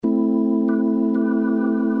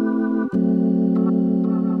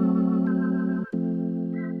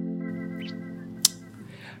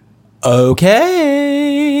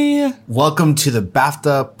Okay. Welcome to the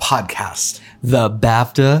BAFTA podcast. The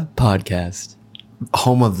BAFTA podcast.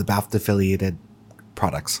 Home of the BAFTA affiliated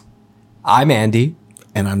products. I'm Andy.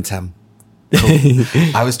 And I'm Tim.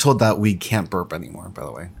 I was told that we can't burp anymore, by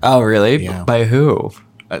the way. Oh, really? Yeah. By who?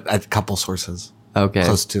 A couple sources. Okay.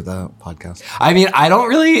 Close to the podcast. I mean, I don't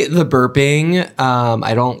really, the burping,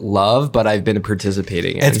 I don't love, but I've been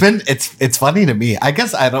participating in. It's funny to me. I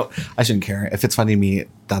guess I shouldn't care. If it's funny to me,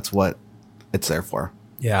 that's what it's there for.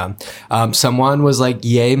 Yeah. Someone was like,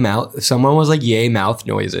 yay mouth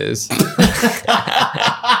noises. I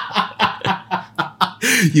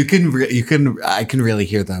can really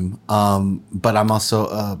hear them. But I'm also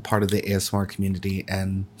a part of the ASMR community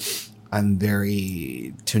and I'm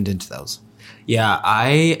very tuned into those. Yeah,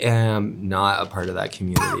 I am not a part of that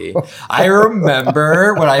community. I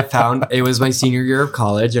remember when I found, it was my senior year of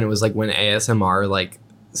college, and it was like when ASMR like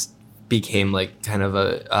became like kind of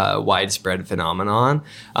a widespread phenomenon.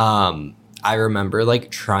 I remember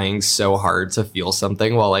like trying so hard to feel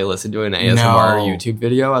something while I listened to an ASMR YouTube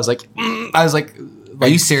video. I was like, are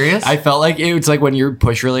you serious? I felt like it's like when you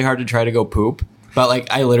push really hard to try to go poop. But like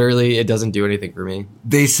it doesn't do anything for me.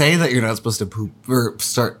 They say that you're not supposed to poop or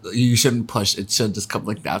start. You shouldn't push. It should just come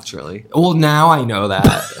like naturally. Well, now I know that.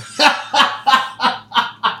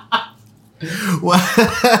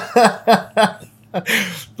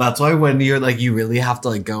 That's why when you're like, you really have to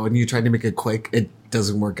like go and you try to make it quick, it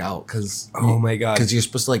doesn't work out because oh my god, because you're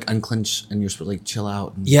supposed to like unclench and you're supposed to like chill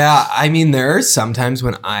out. Yeah, I mean there are sometimes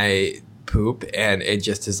when I poop and it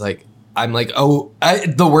just is like. I'm like,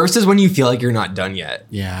 the worst is when you feel like you're not done yet.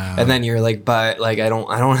 Yeah. And then you're like, but like, I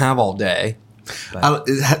don't have all day.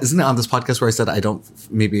 Isn't it on this podcast where I said I don't,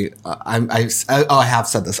 maybe, I have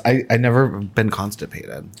said this. I never been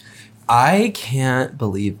constipated. I can't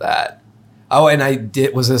believe that. Oh, and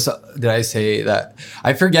did I say that?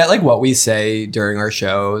 I forget like what we say during our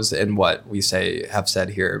shows and what we have said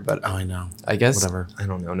here, but oh, I know. I guess whatever. I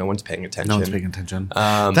don't know. No one's paying attention. No one's paying attention.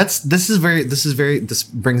 This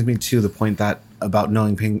brings me to the point that about no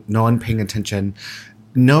one paying attention.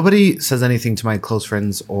 Nobody says anything to my close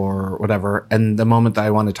friends or whatever. And the moment that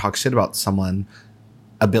I want to talk shit about someone,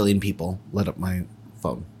 a billion people lit up my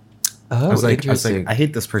phone. Oh, I was like, I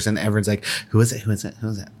hate this person. Everyone's like, who is it?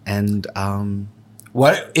 And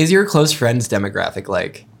what is your close friends demographic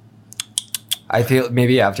like? I feel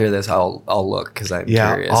maybe after this I'll look because I'm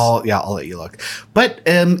curious. I'll let you look. But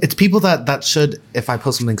it's people that should, if I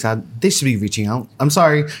post something sad, they should be reaching out. I'm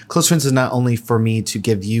sorry, close friends is not only for me to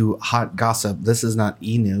give you hot gossip. This is not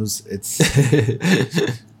e-news. It's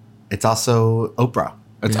it's also Oprah.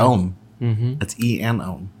 It's OWN. Mm-hmm. It's E and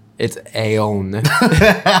OWN. It's Aeon.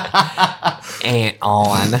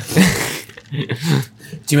 Aeon. Do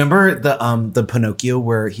you remember the Pinocchio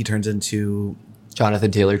where he turns into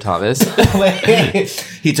Jonathan Taylor Thomas?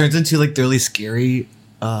 He turns into like really scary.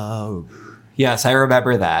 Yes, I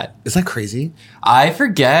remember that. Is that crazy? I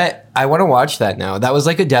forget. I want to watch that now. That was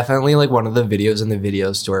like definitely like one of the videos in the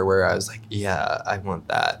video store where I was like, yeah, I want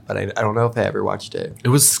that. But I don't know if I ever watched it. It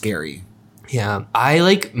was scary. Yeah, I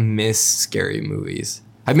like miss scary movies.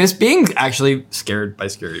 I miss being actually scared by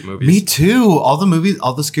scary movies. Me too. All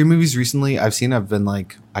the scary movies recently I've seen, I've been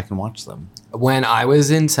like, I can watch them. When I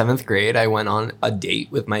was in 7th grade, I went on a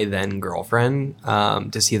date with my then girlfriend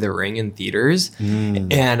to see The Ring in theaters.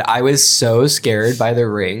 And I was so scared by The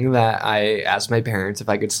Ring that I asked my parents if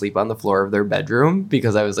I could sleep on the floor of their bedroom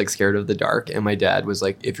because I was like scared of the dark. And my dad was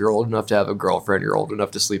like, if you're old enough to have a girlfriend, you're old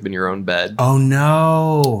enough to sleep in your own bed. Oh,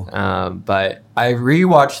 no. But I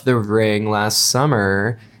rewatched The Ring last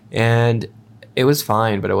summer and it was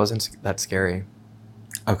fine, but it wasn't that scary.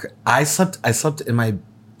 Okay. I slept in my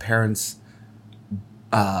parents'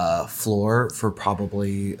 floor for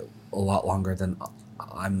probably a lot longer than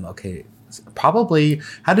I'm okay. Probably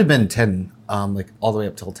had to have been 10, like all the way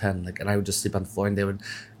up till 10. Like, and I would just sleep on the floor, and they would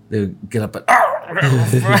get up and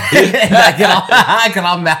I get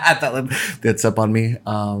all mad that they'd step on me.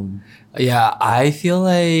 Yeah, I feel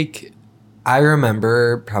like I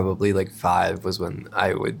remember probably like 5 was when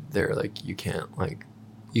they're like,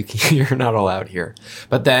 you're not allowed here.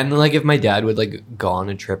 But then like if my dad would like go on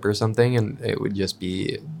a trip or something and it would just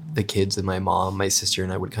be the kids and my mom, my sister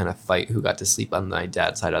and I would kind of fight who got to sleep on my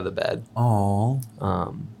dad's side of the bed. Oh.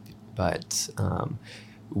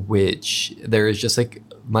 Which there is just like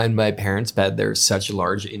my parents' bed, there's such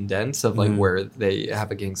large indents of like where they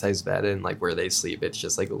have a king size bed and like where they sleep. It's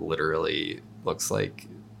just like literally looks like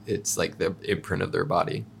it's like the imprint of their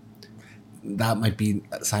body. That might be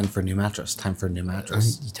a sign for a new mattress. Time for a new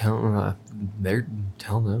mattress. Tell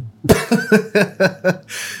them.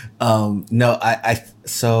 No,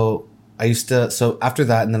 I used to. So after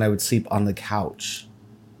that, and then I would sleep on the couch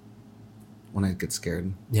when I'd get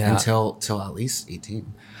scared. Yeah. Until at least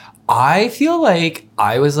 18. I feel like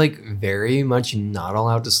I was like very much not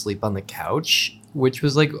allowed to sleep on the couch, which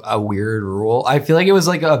was like a weird rule. I feel like it was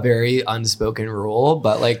like a very unspoken rule,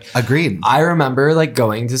 but like Agreed. I remember like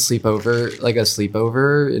going to a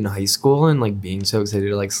sleepover in high school and like being so excited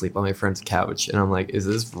to like sleep on my friend's couch. And I'm like, is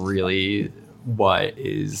this really what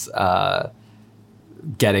is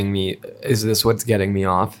getting me? Is this what's getting me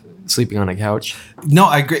off sleeping on a couch? No,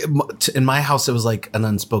 I agree. In my house, it was like an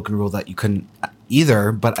unspoken rule that you couldn't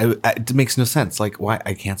either, but it makes no sense. Like, why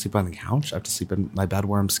I can't sleep on the couch? I have to sleep in my bed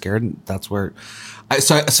where I'm scared. And that's where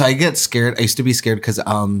I get scared. I used to be scared because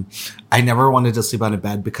I never wanted to sleep on a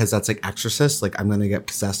bed because that's like Exorcist. Like, I'm gonna get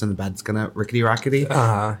possessed and the bed's gonna rickety rackety.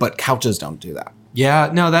 But couches don't do that. Yeah,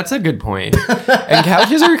 no, that's a good point. And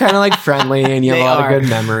couches are kind of like friendly, and you have a lot of good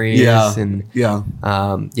memories. Yeah, and yeah.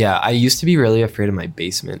 I used to be really afraid of my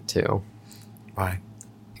basement too. Why?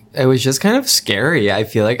 It was just kind of scary. I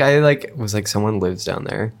feel like I like was like someone lives down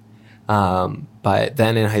there. But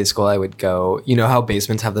then in high school I would go, you know how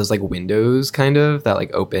basements have those like windows kind of that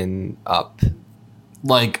like open up.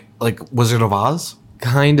 Like Wizard of Oz?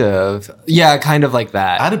 Kind of. Yeah, kind of like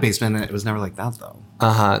that. I had a basement and it was never like that though.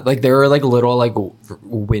 Like there were like little like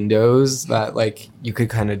windows that like you could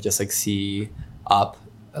kind of just like see up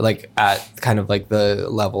like at kind of like the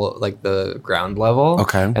level, like the ground level.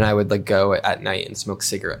 Okay. And I would like go at night and smoke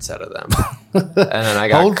cigarettes out of them. And then I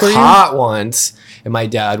got caught once, and my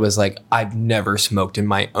dad was like, "I've never smoked in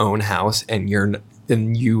my own house, and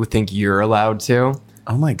you think you're allowed to?"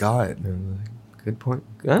 Oh my God. And I was like, good point.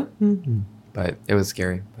 Mm-hmm. But it was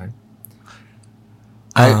scary.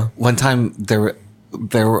 But One time there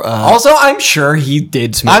were also, I'm sure he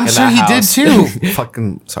did smoke. I'm sure he house. did too.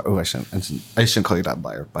 Fucking sorry. Oh, I shouldn't call you dad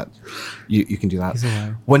liar, but you can do that. He's a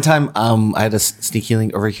liar. One time, I had a sneaky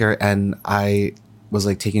link over here, and I was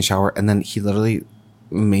like taking a shower, and then he literally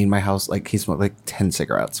made my house like he smoked like 10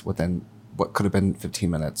 cigarettes within what could have been 15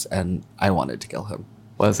 minutes, and I wanted to kill him.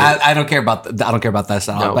 Was it? I don't care about I don't care about that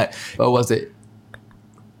stuff. No, but was it?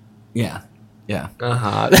 yeah. Yeah,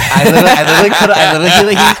 I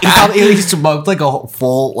he smoked like a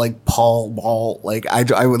full like Paul ball. Like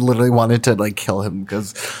I would literally wanted to like kill him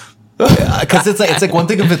because it's like one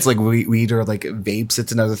thing if it's like weed or like vapes.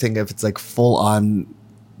 It's another thing if it's like full on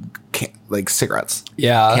like cigarettes.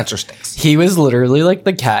 Yeah, cancer sticks. He was literally like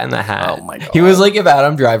the Cat in the Hat. Oh my God. He was like if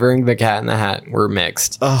Adam Driver and the Cat in the Hat were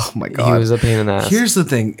mixed. Oh my God, he was a pain in the ass. Here's the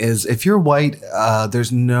thing: is if you're white,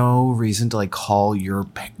 there's no reason to like call your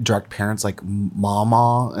direct parents like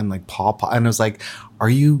mama and like papa. And I was like, are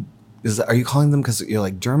you calling them because you're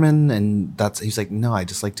like German? And he's like, no, I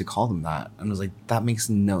just like to call them that. And I was like, that makes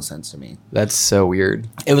no sense to me. That's so weird.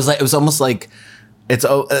 It was almost like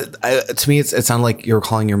to me it sounded like you were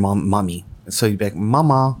calling your mom mommy. So you'd be like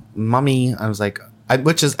mama, mommy. I was like,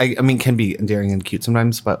 which is I mean can be endearing and cute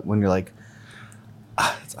sometimes, but when you're like,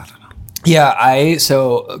 I don't know. Yeah,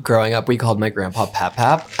 so growing up we called my grandpa Pap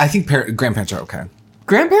Pap. I think grandparents are okay.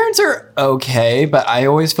 Grandparents are okay, but I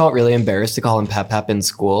always felt really embarrassed to call him Pap Pap in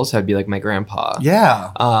school, so I'd be like my grandpa.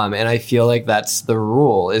 Yeah. And I feel like that's the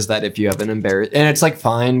rule, is that if you have an embarrassed, and it's like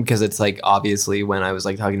fine because it's like obviously when I was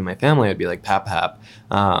like talking to my family, I'd be like Pap Pap.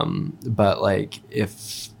 But like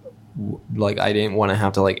if like I didn't want to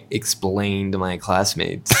have to like explain to my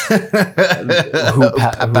classmates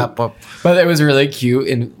but it was really cute.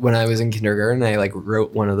 And when I was in kindergarten, I like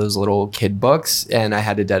wrote one of those little kid books, and I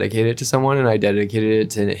had to dedicate it to someone, and I dedicated it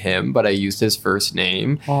to him, but I used his first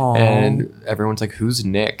name. Aww. And everyone's like, who's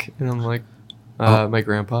Nick? And I'm like, my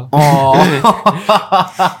grandpa.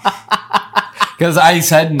 Because I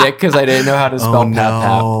said Nick because I didn't know how to spell Pap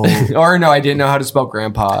Pap. Or no, I didn't know how to spell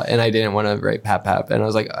grandpa, and I didn't want to write Pap Pap. And I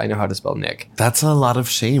was like, I know how to spell Nick. That's a lot of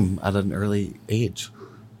shame at an early age.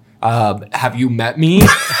 Have you met me?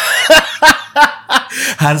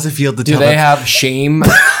 How does it feel to Do they have shame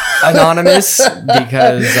anonymous?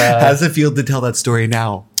 Because how does it feel to tell that story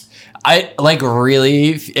now? I like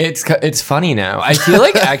really it's funny now. I feel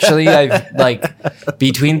like actually I've like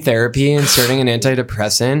between therapy and starting an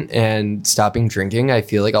antidepressant and stopping drinking, I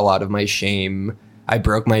feel like a lot of my shame, I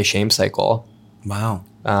broke my shame cycle. Wow.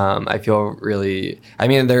 I feel really, I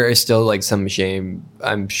mean, there is still like some shame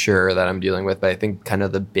I'm sure that I'm dealing with, but I think kind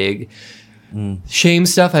of the big shame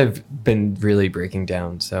stuff I've been really breaking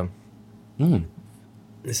down. So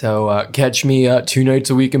So catch me 2 nights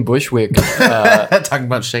a week in Bushwick talking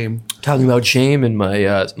about shame. Talking about shame in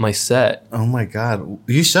my my set. Oh my God,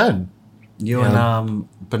 you should. You and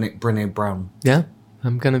Brene Brown. Yeah,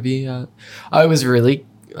 I'm gonna be. I was really.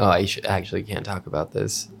 I actually can't talk about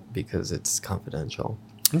this because it's confidential.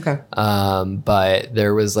 Okay. But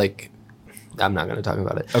there was like, I'm not going to talk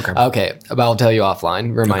about it. Okay. Okay. But I'll tell you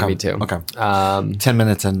offline. Remind me too. Okay. 10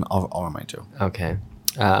 minutes and I'll remind you. Okay.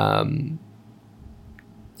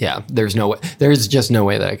 Yeah, there's just no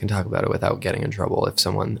way that I can talk about it without getting in trouble if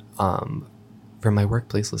someone from my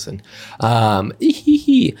workplace listen.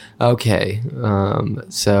 Okay.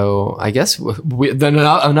 So I guess then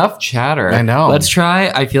enough chatter. I know. Let's try.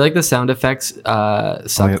 I feel like the sound effects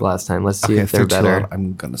sucked last time. Let's see if they're better.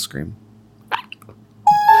 I'm gonna scream.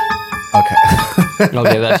 Okay.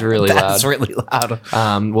 Okay, that's really loud. That's really loud.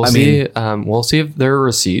 We'll see. We'll see if there are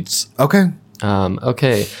receipts. Okay.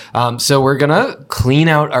 Okay. So we're gonna clean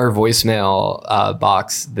out our voicemail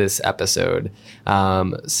box this episode.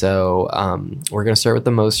 We're gonna start with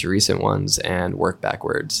the most recent ones and work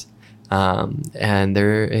backwards. And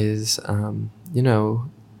there is,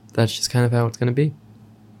 that's just kind of how it's gonna be.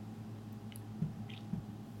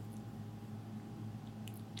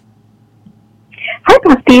 Hi,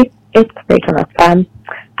 Basti. It's Rachel. I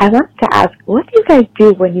wanted to ask, what do you guys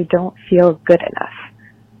do when you don't feel good enough?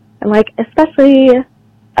 And especially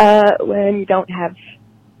when you don't have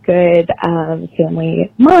good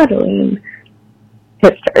family modeling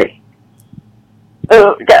history.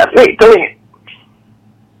 Oh, yeah, wait, delete.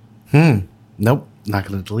 Nope, not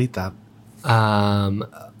going to delete that.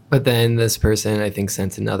 But then this person, I think,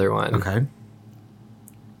 sent another one. Okay,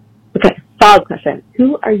 follow-up question.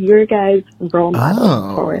 Who are your guys' role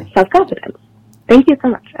models for self-confidence? Thank you so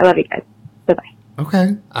much. I love you guys. Bye-bye.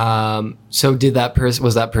 Okay. So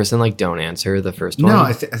was that person don't answer the first one? No,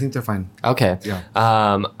 I think they're fine. Okay. Yeah.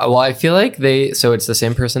 Well, I feel like so it's the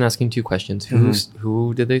same person asking two questions.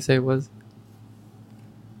 Who did they say it was?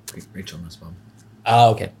 Rachel Nussbaum. Oh,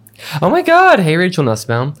 okay. Oh my God. Hey, Rachel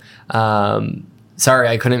Nussbaum. Sorry,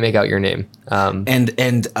 I couldn't make out your name.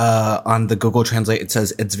 And on the Google Translate, it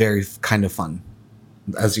says it's very kind of fun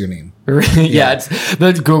as your name. Yeah, it's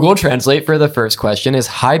the Google Translate for the first question is,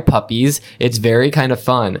 "Hi puppies, it's very kind of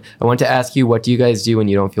fun. I want to ask you, what do you guys do when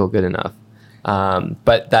you don't feel good enough?"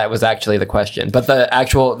 But that was actually the question. But the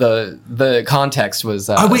actual the context was.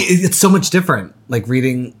 Wait, it's so much different.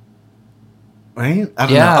 Reading, right? I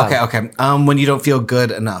don't know. Okay. When you don't feel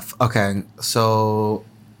good enough. Okay, so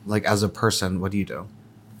as a person, what do you do?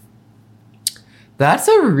 That's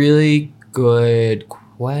a really good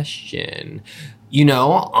question.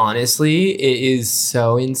 Honestly, it is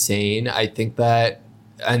so insane. I think that,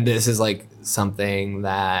 and this is something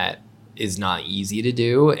that is not easy to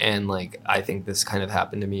do. And I think this kind of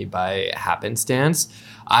happened to me by happenstance.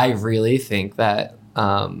 I really think that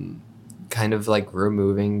kind of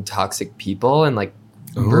removing toxic people and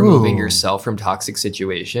removing yourself from toxic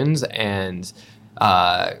situations and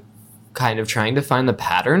kind of trying to find the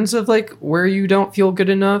patterns of where you don't feel good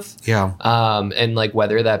enough. Yeah. And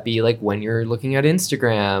whether that be when you're looking at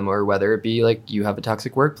Instagram, or whether it be you have a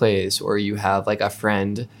toxic workplace, or you have a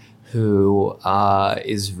friend who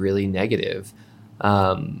is really negative.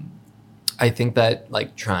 I think that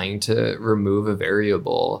trying to remove a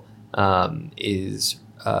variable is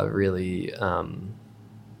a really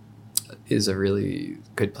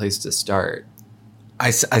good place to start.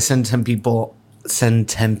 I send 10 people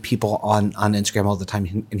on Instagram all the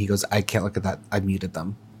time, and he goes, "I can't look at that. I muted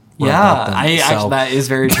them." Yeah, actually, that is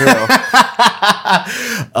very true.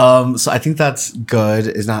 So I think that's good.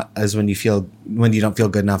 Is not as when you don't feel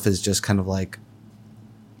good enough, is just kind of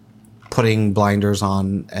putting blinders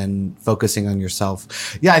on and focusing on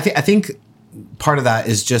yourself. Yeah, I think part of that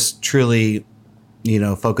is just truly,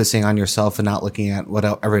 focusing on yourself and not looking at what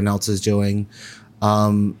everyone else is doing.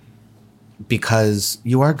 Because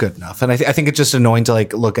you are good enough. And I think it's just annoying to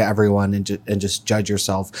look at everyone and just judge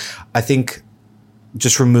yourself. I think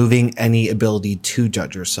just removing any ability to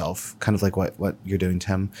judge yourself, kind of what you're doing,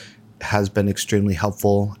 Tim, has been extremely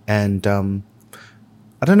helpful. And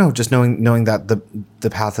I don't know, just knowing that the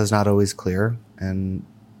path is not always clear, and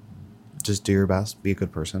just do your best, be a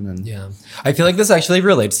good person. And yeah, I feel like this actually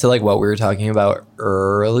relates to what we were talking about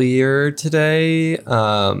earlier today.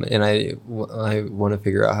 And I want to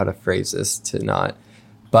figure out how to phrase this to not,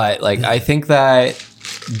 but I think that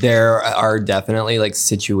there are definitely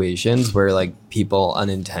situations where people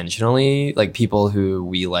unintentionally, people who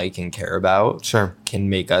we like and care about, sure, can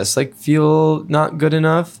make us feel not good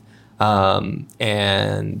enough.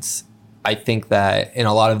 And I think that in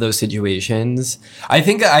a lot of those situations, I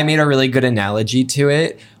think I made a really good analogy to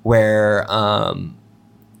it where, I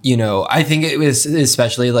think it was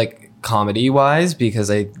especially comedy wise,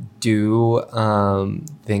 because I do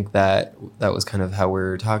think that was kind of how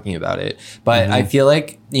we're talking about it. But I feel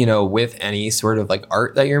with any sort of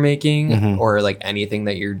art that you're making or anything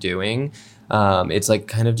that you're doing, it's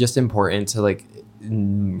kind of just important to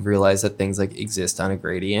realize that things like exist on a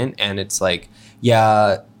gradient, and it's like,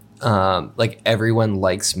 yeah, like everyone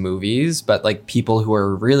likes movies, but like people who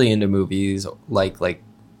are really into movies like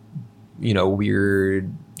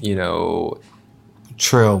weird,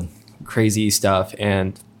 True. crazy stuff,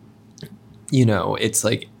 and it's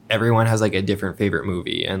like everyone has like a different favorite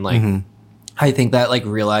movie, and like I think that like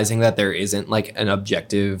realizing that there isn't like an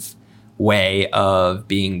objective way of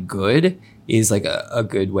being good is like a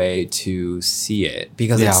good way to see it,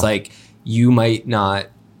 because it's like you might not,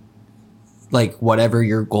 like, whatever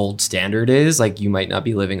your gold standard is, like you might not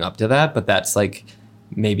be living up to that, but that's like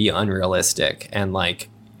maybe unrealistic, and like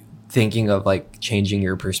thinking of like changing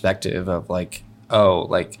your perspective of like, oh,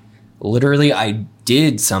 like literally I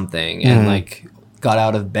did something and like got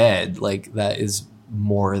out of bed, like that is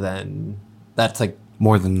more than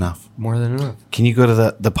enough. Can you go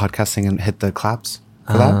to the podcast thing and hit the claps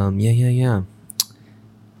for that? Yeah.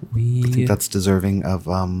 I think that's deserving of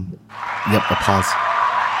applause.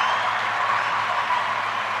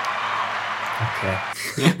 Okay.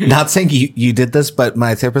 Not saying you did this, but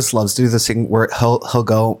my therapist loves to do this thing where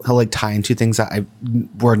he'll like tie into things that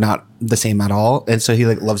were not the same at all, and so he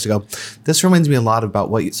like loves to go, this reminds me a lot about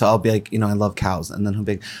what you. So I'll be like, I love cows, and then he'll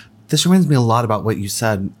be like, this reminds me a lot about what you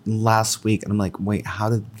said last week, and I'm like, wait, how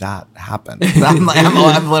did that happen? I'm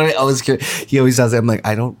literally always curious. He always does it. I'm like,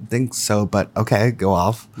 I don't think so, but okay, go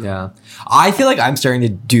off. Yeah, I feel like I'm starting to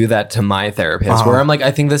do that to my therapist, where I'm like,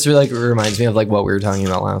 I think this really like reminds me of like what we were talking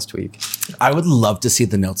about last week. I would love to see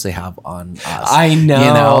the notes they have on us. I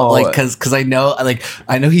know, like because I know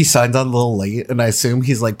he signed on a little late, and I assume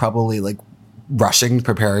he's like probably like rushing,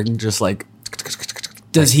 preparing, just like.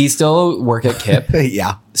 Does he still work at KIP?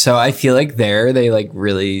 Yeah. So I feel like they like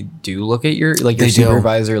really do look at your, like, your They do.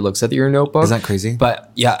 supervisor looks at your notebook. Isn't that crazy?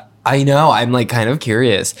 But yeah, I know. I'm like kind of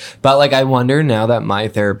curious. But like I wonder now that my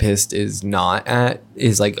therapist is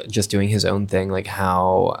like just doing his own thing, like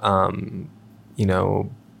how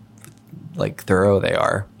like thorough they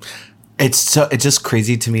are. It's just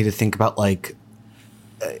crazy to me to think about like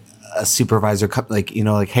a supervisor like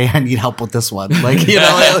hey, I need help with this one, like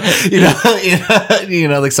like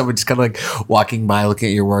someone just kind of like walking by looking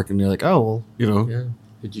at your work, and you're like, oh well, yeah,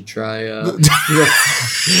 did you try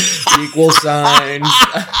equal signs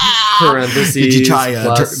parentheses, did you try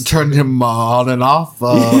turn him on and off,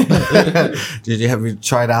 have you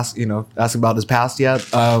tried asking about his past yet?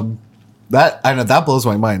 That blows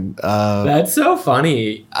my mind. That's so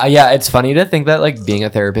funny. Yeah, it's funny to think that like being a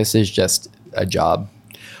therapist is just a job.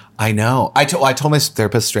 I know. I told my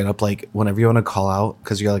therapist straight up, like, whenever you want to call out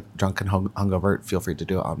because you're like drunk and hungover, feel free to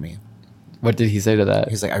do it on me. What did he say to that?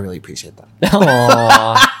 He's like, I really appreciate that.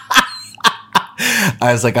 Aww.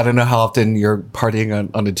 I was like, I don't know how often you're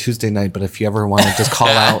partying on a Tuesday night, but if you ever want to just call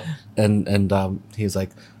out, and he's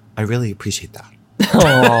like, I really appreciate that.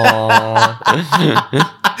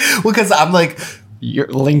 Aww. Because I'm like, you're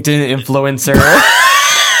LinkedIn influencer.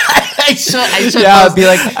 I should. Yeah, I'd be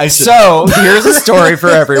like, so here's a story for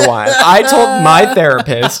everyone. I told my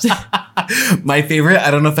therapist. My favorite,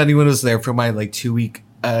 I don't know if anyone was there for my like 2-week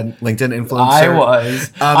LinkedIn influencer. I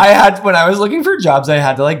was. When I was looking for jobs, I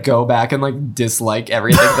had to like go back and like dislike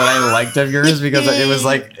everything that I liked of yours, because it was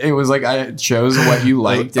like I chose what you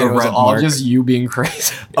liked, and it was all just you being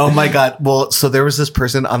crazy. Oh my God. Well, so there was this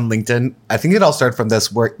person on LinkedIn. I think it all started from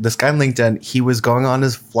this, where this guy on LinkedIn, he was going on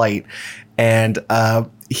his flight, and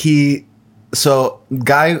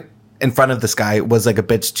guy in front of this guy was like a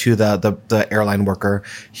bitch to the airline worker.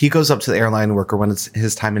 He goes up to the airline worker when it's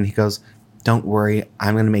his time, and he goes, don't worry,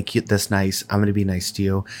 I'm going to make you this nice. I'm going to be nice to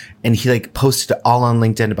you. And he like posted it all on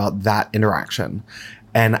LinkedIn about that interaction.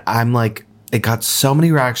 And I'm like, it got so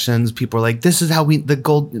many reactions. People were like, this is how the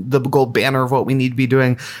gold banner of what we need to be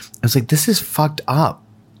doing. I was like, this is fucked up.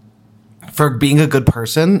 For being a good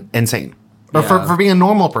person, insane. Or for being a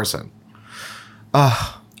normal person.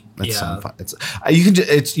 It's so fun.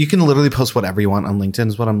 You can literally post whatever you want on LinkedIn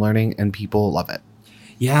is what I'm learning, and people love it.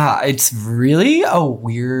 Yeah, it's really a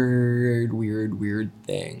weird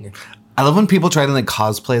thing. I love when people try to like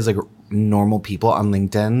cosplay as like normal people on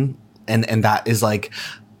LinkedIn, and that is like,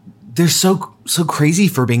 they're so crazy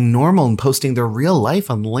for being normal and posting their real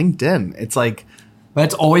life on LinkedIn. It's like, but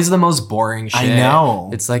it's always the most boring shit. I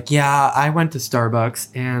know. It's like, yeah, I went to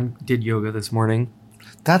Starbucks and did yoga this morning.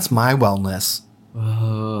 That's my wellness.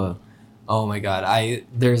 Oh my God.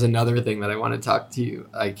 There's another thing that I want to talk to you.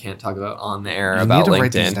 I can't talk about on the air about LinkedIn.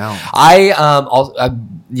 Write these down.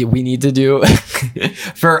 We need to do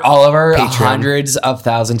for all of our Patreon. Hundreds of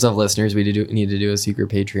thousands of listeners. We need to do a secret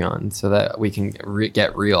Patreon so that we can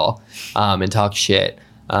get real and talk shit.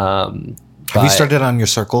 Have you started on your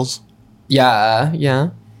circles?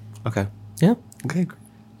 Yeah. Okay. Yeah. Okay.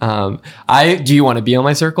 Do you want to be on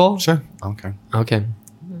my circle? Sure. Okay. Okay.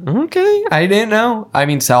 I didn't know. I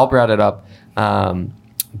mean, Sal brought it up,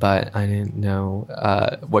 but I didn't know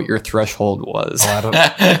what your threshold was. Oh, I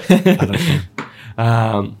don't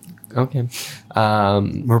know. Okay.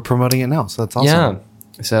 We're promoting it now, so that's awesome.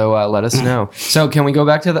 Yeah. So let us know. So can we go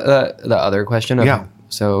back to the other question? Yeah.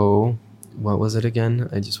 So what was it again?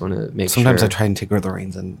 I just want to make Sometimes sure. I try and take over the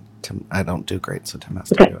reins, and Tim, I don't do great, so Tim has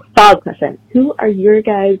to Okay, do it. follow-up question. Who are your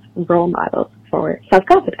guys' role models for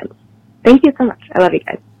self-confidence? Thank you so much. I love you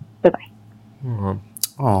guys. Bye-bye.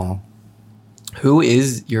 Oh. Who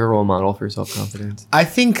is your role model for self-confidence? I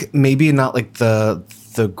think maybe not like the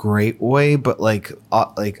great way, but like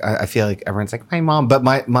I feel like everyone's like my mom, but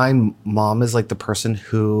my mom is like the person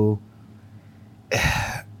who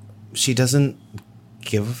she doesn't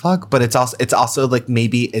give a fuck, but it's also like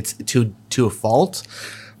maybe it's to a fault.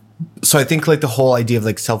 So I think like the whole idea of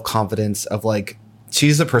like self-confidence of like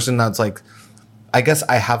she's the person that's like, I guess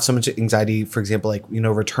I have so much anxiety, for example, like,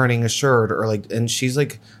 returning a shirt or like, and she's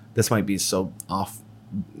like, this might be so off,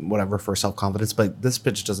 whatever, for self-confidence, but this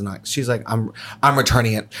bitch does not. She's like, I'm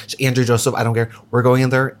returning it. Andrew Joseph, I don't care. We're going in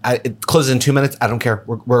there. It closes in 2 minutes. I don't care.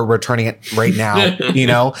 We're returning it right now.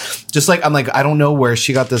 Just like, I'm like, I don't know where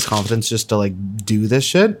she got this confidence just to like do this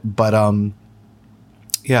shit. But,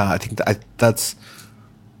 yeah, I think that's,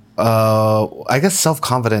 I guess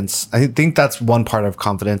self-confidence. I think that's one part of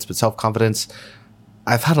confidence, but self-confidence,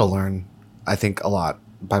 I've had to learn, I think, a lot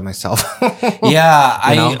by myself. Yeah,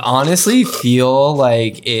 I honestly feel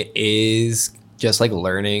like it is just like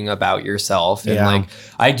learning about yourself. And like,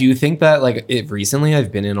 I do think that like recently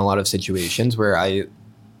I've been in a lot of situations where I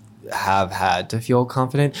have had to feel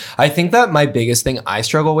confident. I think that my biggest thing I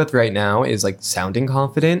struggle with right now is like sounding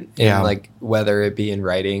confident in like whether it be in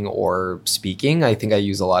writing or speaking. I think I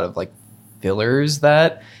use a lot of like fillers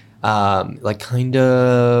that like kind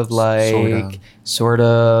of like sort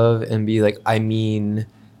of and be like, I mean,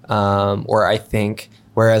 or I think,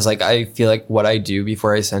 whereas like I feel like what I do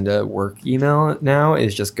before I send a work email now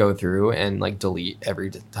is just go through and like delete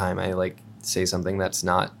every time I like say something that's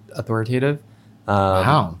not authoritative.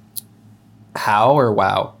 How or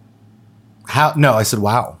wow? How? No, I said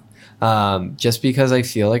wow. Just because I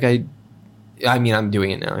feel like I mean, I'm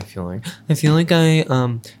doing it now. I feel like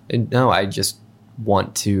I just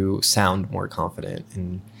want to sound more confident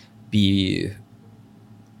and be.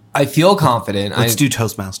 I feel confident. Let's do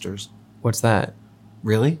Toastmasters. What's that?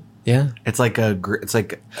 Really? Yeah. It's like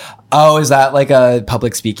oh, is that like a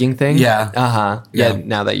public speaking thing? Yeah. Uh-huh. Yeah.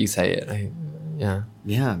 Now that you say it, yeah.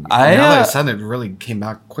 Yeah. Now that I said it, really came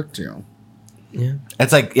back quick to you. Yeah.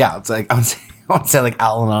 It's like I would say like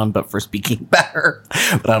Al-Anon, but for speaking better.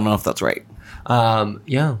 But I don't know if that's right.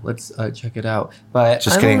 Yeah. Let's check it out. But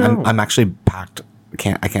just kidding. I'm actually packed.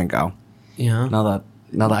 I can't go. Yeah. Now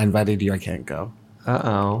that I invited you, I can't go.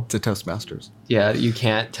 Uh-oh. To Toastmasters. Yeah, you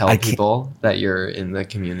can't tell people that you're in the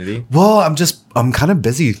community. Well, I'm kind of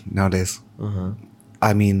busy nowadays. Uh-huh.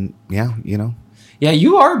 I mean, yeah, Yeah,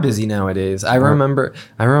 you are busy nowadays. I remember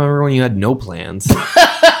when you had no plans.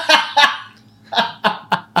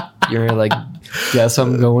 You're like, guess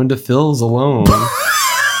I'm going to Phil's alone.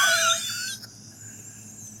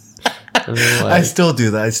 I still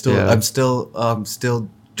do that. I'm still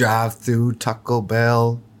drive through Taco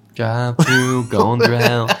Bell. Drive through, going through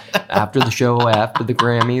hell. After the show, after the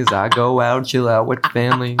Grammys, I go out, chill out with the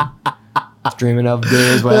family. Dreaming of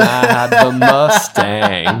days when I had the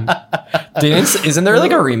Mustang. Isn't there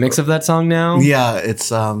like a remix of that song now? Yeah,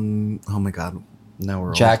 it's oh my god, now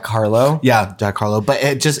we're Jack Harlow. Yeah, Jack Harlow. But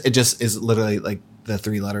it just is literally like the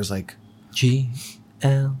three letters like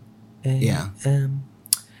GLAM. Yeah.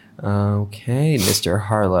 Okay, Mr.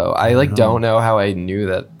 Harlow. I don't know how I knew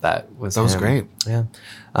that was him. Was great. Yeah.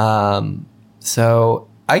 So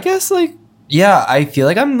I guess like, yeah, I feel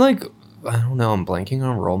like I'm like, I don't know, I'm blanking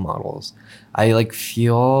on role models. I like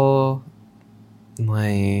feel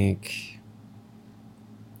like,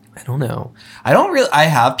 I don't know. I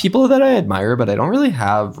have people that I admire, but I don't really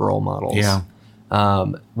have role models. Yeah.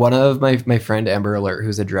 One of my friend Amber Alert,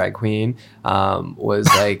 who's a drag queen, was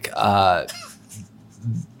like,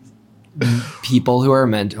 people who are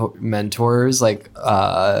mentors like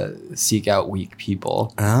seek out weak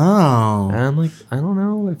people. Oh. And I'm like, I don't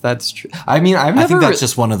know if that's true. I mean, I think that's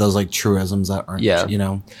just one of those like truisms that aren't,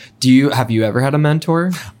 Have you ever had a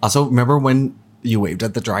mentor? Also, remember when you waved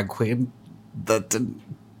at the drag queen?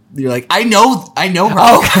 You're like, I know her.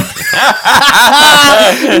 Oh.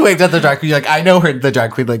 You waved at the drag queen. You're like, I know her. The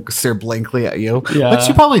drag queen like stared blankly at you. Yeah. Which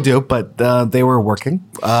you probably do, but they were working.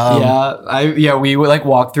 We would like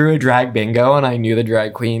walk through a drag bingo, and I knew the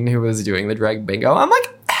drag queen who was doing the drag bingo. I'm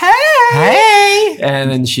like, hey.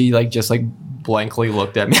 And then she like just like blankly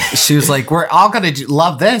looked at me. She was like, "We're all gonna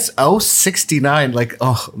love this." Oh, 69. Like,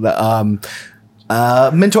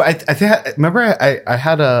 mentor. I think. Remember, I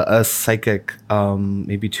had a psychic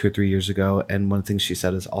maybe 2 or 3 years ago, and one of the things she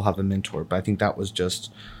said is, "I'll have a mentor." But I think that was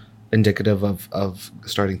just indicative of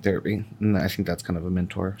starting therapy, and I think that's kind of a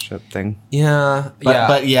mentorship thing. Yeah,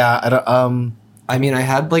 But yeah, I don't. I mean, I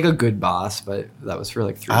had like a good boss, but that was for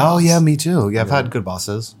like 3 Oh months. yeah, me too. Yeah, I've had good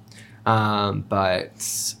bosses.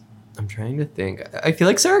 But I'm trying to think. I feel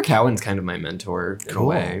like Sarah Cowan's kind of my mentor in a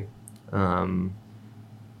way. I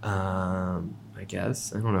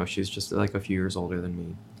guess. I don't know. She's just like a few years older than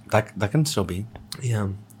me. That can still be. Yeah.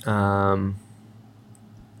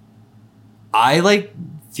 I like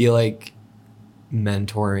feel like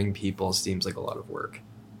mentoring people seems like a lot of work.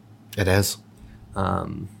 It is. But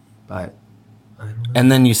I don't know.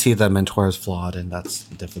 And then you see the mentor is flawed, and that's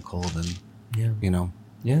difficult. And Yeah. you know,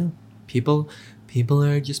 Yeah. People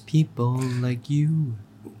are just people like you.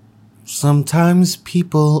 sometimes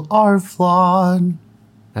people are flawed.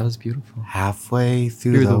 That was beautiful. Halfway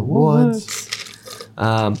through the woods.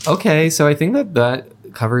 Okay, so I think that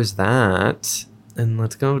covers that. And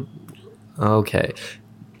let's go. Okay.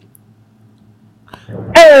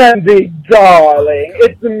 Andy, darling,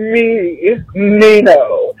 it's me,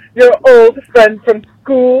 Nino, your old friend from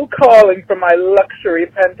school, calling from my luxury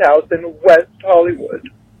penthouse in West Hollywood.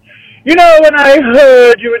 You know, when I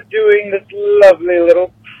heard you were doing this lovely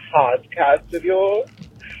little podcast of yours,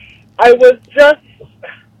 I was just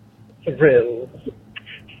thrilled.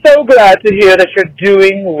 So glad to hear that you're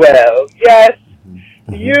doing well. Yes,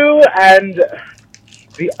 you and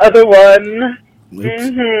the other one.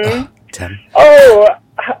 Tim. Oh,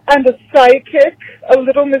 and a psychic, a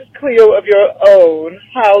little Miss Cleo of your own.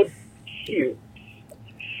 How cute.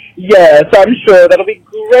 Yes, I'm sure that'll be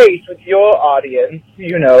great with your audience.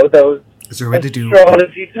 You know, those Is there a way to do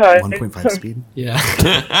astrology types. 1.5 speed? Yeah.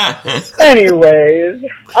 Anyways,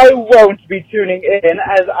 I won't be tuning in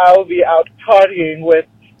as I'll be out partying with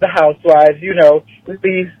the housewives. You know,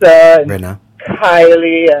 Lisa and Rinna.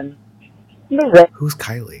 Kylie and the rest. Who's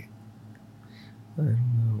Kylie?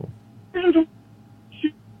 I don't know.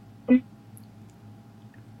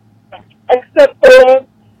 Except for,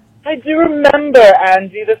 I do remember,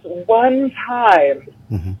 Andy, this one time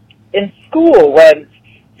in school when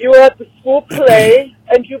you were at the school play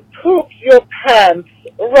and you pooped your pants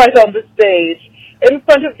right on the stage in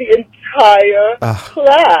front of the entire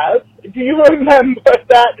class. Do you remember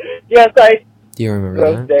that? Yes, I Do you remember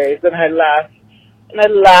those that? days, and I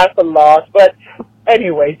laugh a lot. But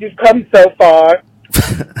anyways, you've come so far.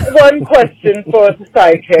 One question for the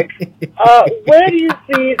psychic. Where do you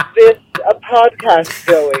see this podcast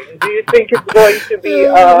going? Do you think it's going to be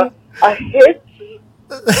a hit?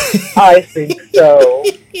 I think so.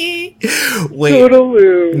 Wait,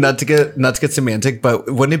 Toodaloo. not to get semantic,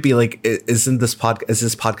 but wouldn't it be like, is this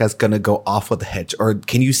podcast gonna go off with a hitch, or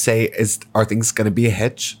can you say are things gonna be a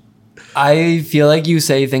hitch? I feel like you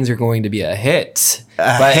say things are going to be a hit,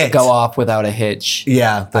 but hit. go off without a hitch.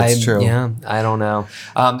 Yeah, that's true. Yeah, I don't know.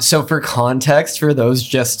 So for context, for those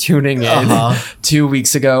just tuning in, 2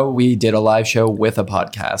 weeks ago we did a live show with a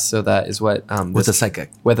podcast. So that is what With a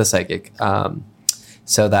psychic. With a psychic.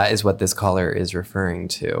 So that is what this caller is referring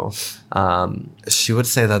to. She would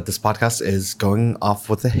say that this podcast is going off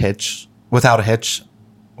with a hitch, without a hitch.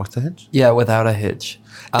 What's a hitch? Yeah, without a hitch.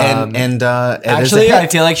 And it actually, is a I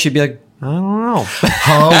hit. feel like she'd be like, I don't know.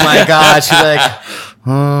 Oh my god, she's like,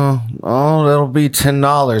 oh, that'll be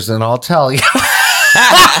 $10, and I'll tell you.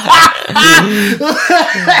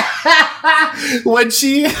 when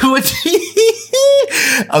she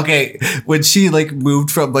okay, when she like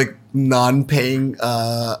moved from like non-paying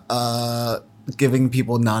giving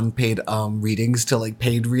people non-paid readings to like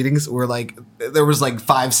paid readings, where like there was like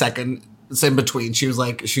 5 seconds in between. She was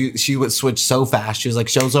like, she would switch so fast. She was like,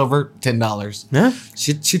 show's over, $10. Yeah.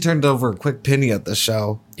 She turned over a quick penny at the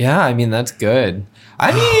show. Yeah, I mean, that's good.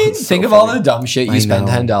 I mean, so think of all funny. the dumb shit you I spend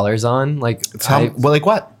know. $10 on. Like, Well, like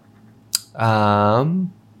what?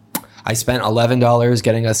 I spent $11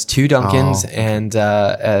 getting us 2 Dunkins and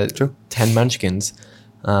 10 Munchkins.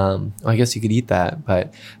 I guess you could eat that,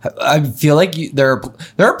 but I feel like there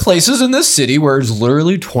are places in this city where it's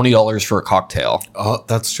literally $20 for a cocktail. Oh,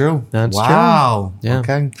 that's true. That's wow. true. Yeah.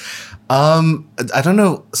 Okay. I don't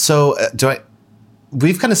know. So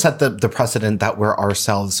we've kind of set the precedent that we're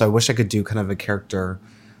ourselves. So I wish I could do kind of a character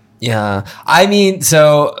Yeah. I mean,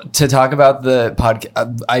 so to talk about the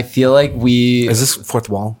podcast, I feel like Is this fourth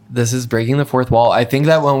wall? this is breaking the fourth wall. I think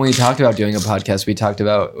that when we talked about doing a podcast, we talked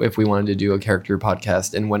about if we wanted to do a character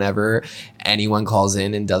podcast, and whenever anyone calls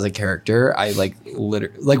in and does a character, I like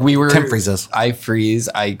literally, like we were, Tim freezes. I freeze,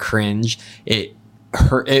 I cringe. It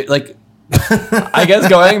hurt. It like, I guess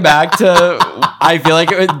going back to, I feel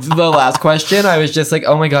like it was the last question, I was just like,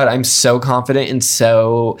 oh my God, I'm so confident and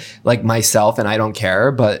so like myself and I don't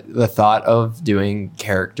care. But the thought of doing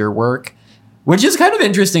character work, which is kind of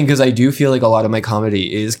interesting because I do feel like a lot of my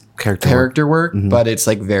comedy is character work, but it's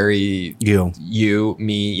like very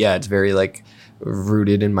me. Yeah, it's very like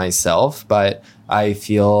rooted in myself, but I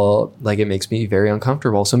feel like it makes me very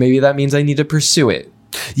uncomfortable. So maybe that means I need to pursue it.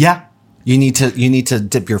 Yeah. You need to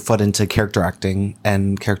dip your foot into character acting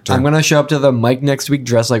and character. I'm gonna show up to the mic next week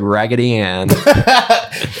dressed like Raggedy Ann.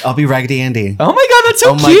 I'll be Raggedy Andy. Oh my God, that's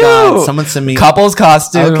so cute. Oh my God, someone sent me couples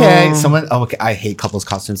costume. Okay, okay, I hate couples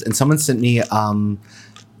costumes. And someone sent me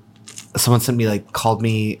like called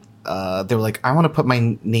me. They were like, I want to put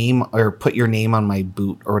my name or put your name on my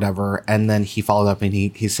boot or whatever. And then he followed up and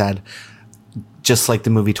he said, just like the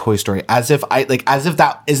movie Toy Story, as if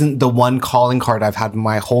that isn't the one calling card I've had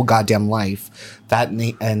my whole goddamn life. That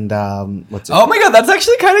and what's it? Oh my God, that's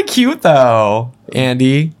actually kind of cute though,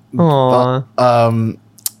 Andy. Aww.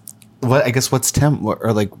 What I guess what's Tim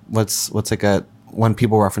or like what's like a when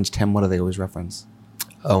people reference Tim, what do they always reference?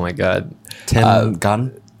 Oh my God, Tim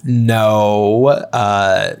Gunn? No,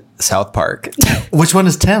 South Park. Which one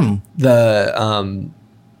is Tim?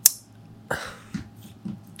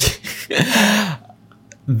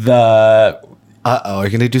 The are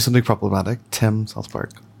you gonna do something problematic? Tim South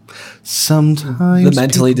Park. Sometimes the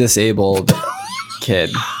mentally disabled kid.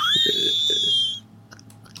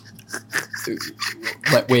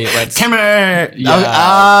 Let's Timmer. Yeah.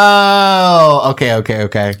 Oh, okay.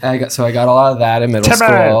 I got a lot of that in middle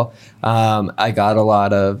school. I got a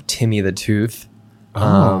lot of Timmy the Tooth.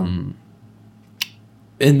 And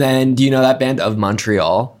then do you know that band of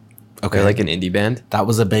Montreal? Okay, they're like an indie band. That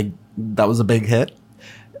was a big hit.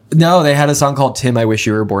 No, they had a song called "Tim, I Wish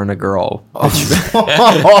You Were Born a Girl,"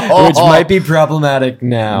 which might be problematic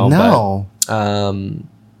now. No.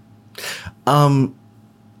 But,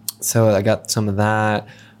 so I got some of that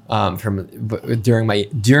from during my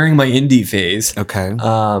indie phase. Okay.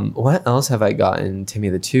 What else have I gotten? Timmy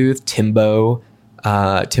the Tooth, Timbo,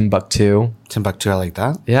 Timbuktu. Timbuktu, I like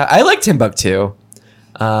that. Yeah, I like Timbuktu.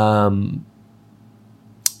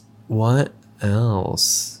 What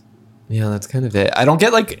else? Yeah, that's kind of it. I don't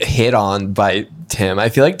get like hit on by Tim. I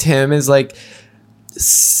feel like Tim is like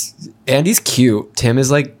Andy's cute. Tim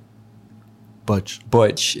is like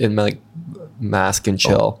Butch in like mask and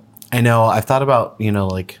chill. I know. I've thought about,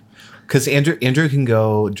 like, because Andrew can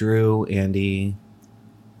go Drew, Andy.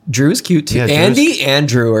 Drew's cute too. Yeah, Andy and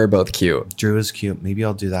Drew are both cute. Drew is cute. Maybe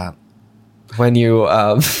I'll do that. When you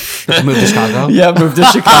move to Chicago? Yeah, move to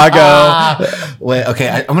Chicago. Wait, okay.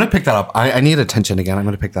 I'm going to pick that up. I need attention again. I'm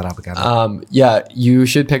going to pick that up again. Yeah, you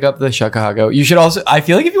should pick up the Chicago. You should also, I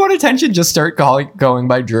feel like if you want attention, just start going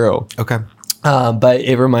by Drew. Okay. But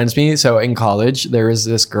it reminds me, so in college, there was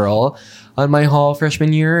this girl on my hall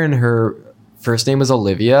freshman year, and her first name was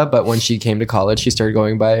Olivia, but when she came to college, she started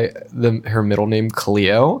going by her middle name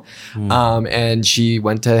Cleo. And she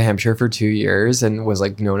went to Hampshire for 2 years and was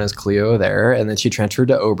like known as Cleo there. And then she transferred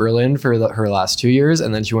to Oberlin for her last 2 years,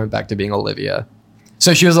 and then she went back to being Olivia.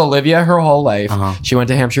 So she was Olivia her whole life. She went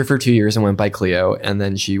to Hampshire for 2 years and went by Cleo, and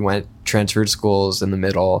then she transferred schools in the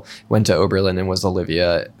middle, went to Oberlin and was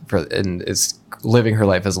Olivia and is living her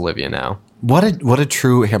life as Olivia now. What a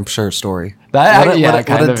true Hampshire story. What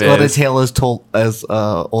a tale is told as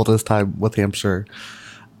old as time with Hampshire.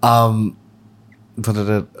 What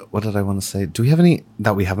did I want to say? Do we have any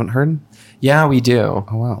that we haven't heard? Yeah, we do.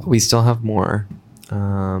 Oh wow, we still have more.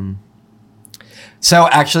 So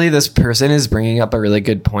actually, this person is bringing up a really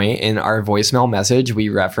good point. In our voicemail message, we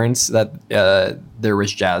referenced that there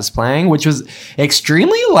was jazz playing, which was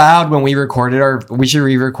extremely loud when we recorded we should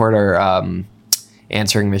re-record our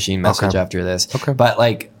answering machine message after this. Okay. But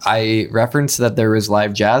like I referenced that there was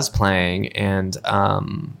live jazz playing, and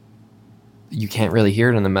you can't really hear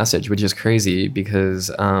it in the message, which is crazy because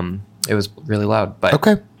it was really loud. But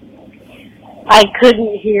okay. I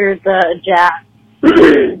couldn't hear the jazz.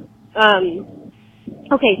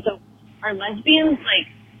 Okay, so are lesbians like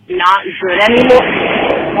not good anymore?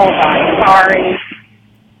 Hold on, sorry.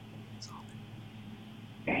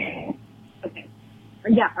 Okay.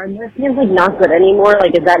 Yeah, are lesbians like not good anymore?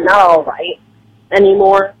 Like, is that not all right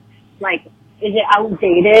anymore? Like, is it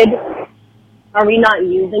outdated? Are we not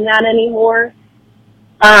using that anymore?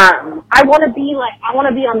 I want to be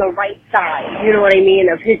on the right side, you know what I mean,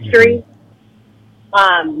 of history.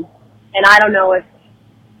 And I don't know if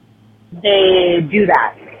they do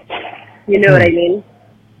that. You know what I mean?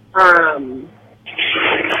 Oh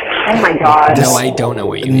my God. No, I don't know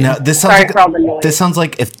what you mean. No, this sounds Sorry for all the noise. this sounds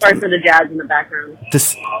like if Sorry for the jazz in the background.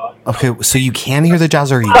 this. Okay, so you can hear the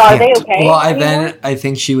jazz or you So are can't. they okay? Well, anymore? I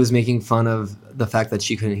think she was making fun of the fact that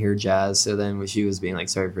she couldn't hear jazz, so then she was being like,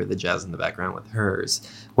 sorry for the jazz in the background with hers,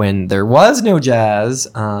 when there was no jazz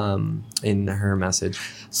in her message.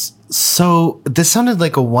 So this sounded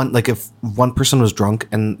like if one person was drunk,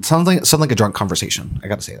 and it sounded like a drunk conversation. I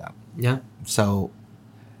got to say that. Yeah. So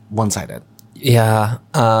one-sided. Yeah.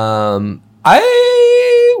 I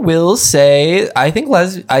will say I think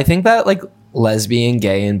that like lesbian,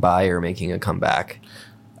 gay, and bi are making a comeback.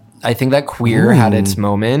 I think that queer had its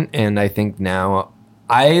moment, and I think now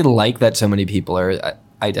I like that so many people are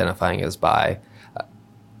identifying as bi.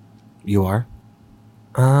 You are?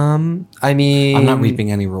 I mean, I'm not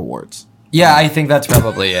reaping any rewards. Yeah, I think that's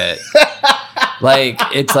probably it. Like,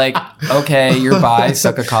 it's like, okay, you're bi,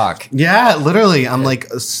 suck a cock. Yeah, literally. I'm like,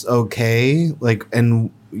 okay, like,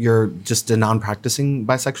 and you're just a non-practicing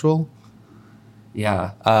bisexual.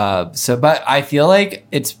 Yeah. But I feel like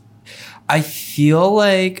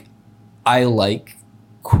I like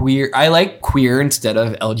queer. I like queer instead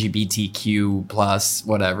of LGBTQ plus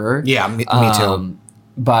whatever. Yeah, me too.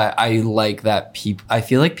 But I like that I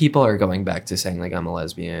feel like people are going back to saying like I'm a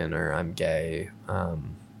lesbian or I'm gay.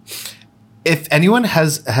 If anyone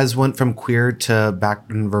has went from queer to back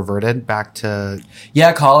and reverted back to,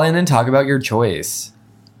 yeah, call in and talk about your choice.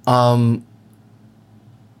 I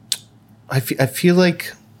feel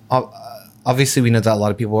like obviously we know that a lot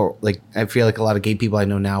of people are, like, I feel like a lot of gay people I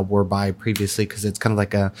know now were bi previously because it's kind of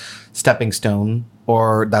like a stepping stone,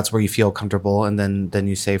 or that's where you feel comfortable, and then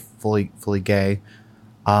you say fully gay.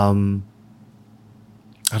 I don't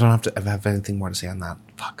have to have anything more to say on that.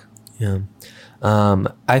 Fuck. Yeah.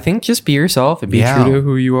 I think just be yourself and be true to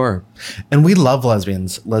who you are. And we love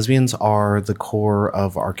lesbians. Lesbians are the core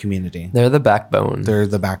of our community. They're the backbone. They're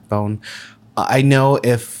the backbone. I know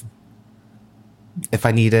if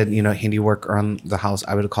I needed, handiwork around the house,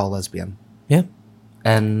 I would call a lesbian. Yeah.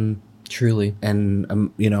 And truly.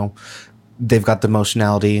 And, they've got the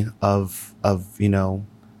emotionality of a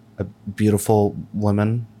beautiful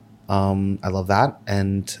woman. I love that.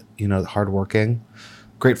 And, hardworking.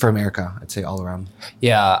 Great for America, I'd say, all around.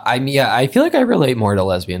 Yeah. I feel like I relate more to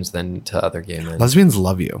lesbians than to other gay men. Lesbians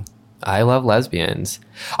love you. I love lesbians.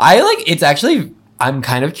 I'm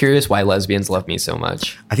kind of curious why lesbians love me so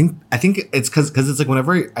much. I think it's because it's like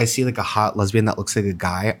whenever I see like a hot lesbian that looks like a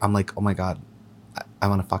guy, I'm like, oh my God, I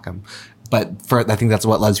want to fuck him. But I think that's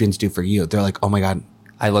what lesbians do for you. They're like, oh my God,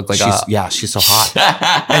 I look like she's so hot.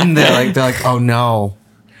 And they're like, oh no.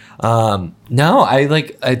 No,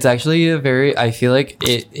 it's actually I feel like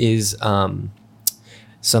it is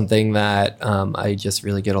something that I just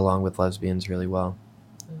really get along with lesbians really well.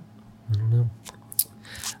 I don't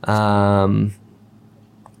know.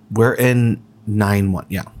 We're in 9/1.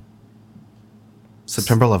 Yeah.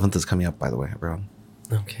 September 11th is coming up, by the way, everyone.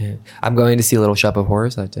 Okay. I'm going to see Little Shop of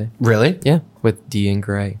Horrors that day. Really? Yeah. With Dee and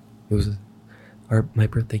Gray. It was my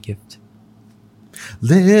birthday gift.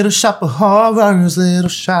 Little Shop of Horrors, Little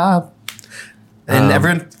Shop. And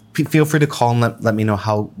everyone, feel free to call and let me know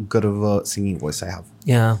how good of a singing voice I have.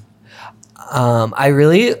 Yeah. I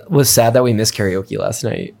really was sad that we missed karaoke last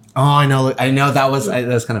night. Oh, I know. That was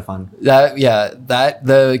kind of fun.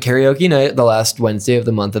 The karaoke night, the last Wednesday of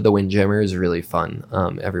the month at the Windjammer is really fun.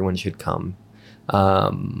 Everyone should come.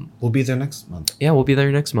 We'll be there next month. Yeah, we'll be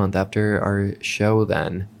there next month after our show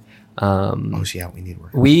then. We need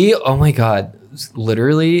work. Oh my God,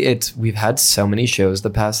 literally we've had so many shows the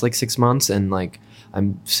past like 6 months, and like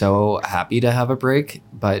I'm so happy to have a break,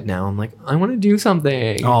 but now I'm like, I want to do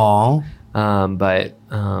something. Aww.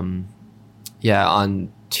 Yeah,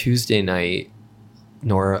 on Tuesday night,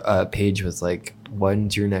 Paige was like,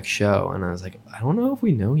 when's your next show? And I was like, I don't know if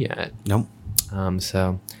we know yet. Nope.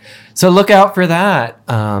 So look out for that.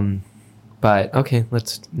 But okay,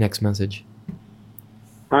 next message.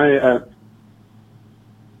 Hi.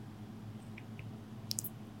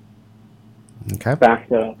 Okay. Back.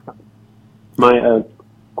 My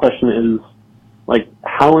question is, like,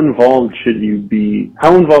 how involved should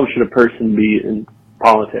a person be in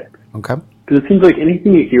politics? Okay. Because it seems like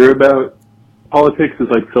anything you hear about politics is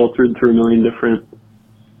like filtered through a million different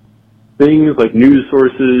things, like news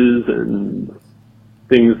sources and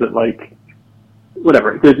things that, like,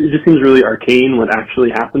 whatever. It just seems really arcane what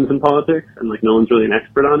actually happens in politics, and like no one's really an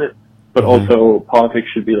expert on it. But also, politics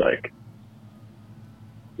should be like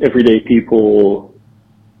everyday people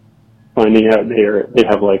finding out they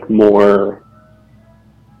have like more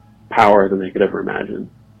power than they could ever imagine.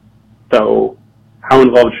 So how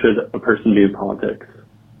involved should a person be in politics?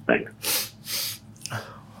 Thanks.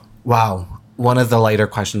 Wow. One of the lighter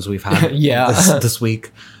questions we've had this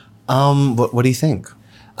week. What do you think?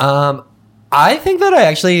 I think that I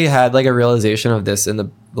actually had like a realization of this in the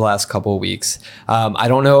last couple of weeks. I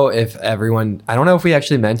don't know if we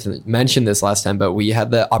actually mentioned this last time, but we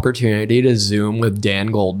had the opportunity to Zoom with Dan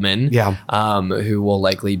Goldman, who will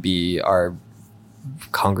likely be our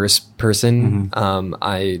congressperson.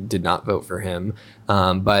 I did not vote for him,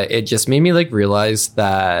 but it just made me like realize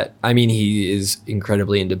that, I mean, he is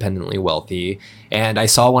incredibly independently wealthy, and I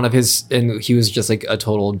saw one of his, and he was just like a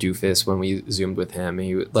total doofus when we Zoomed with him.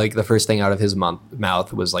 He like, the first thing out of his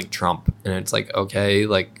mouth was like Trump, and it's like, okay,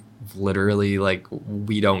 like literally, like,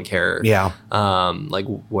 we don't care. Like,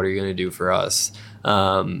 what are you gonna do for us?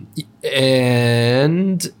 And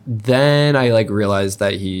then I like realized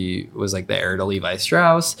that he was like the heir to Levi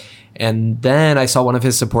Strauss, and then I saw one of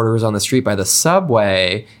his supporters on the street by the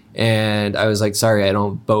subway, and I was like, sorry, I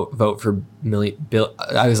don't vote for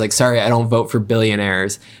I was like, sorry, I don't vote for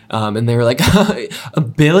billionaires. And they were like, a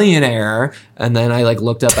billionaire. And then I like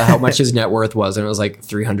looked up at how much his net worth was, and it was like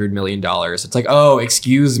 $300 million. It's like, oh,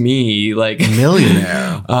 excuse me, like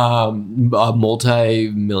millionaire, a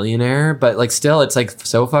multi-millionaire, but like still, it's like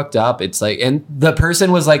so fucked up. It's like, and the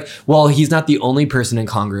person was like, well, he's not the only person in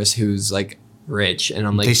Congress who's like rich, and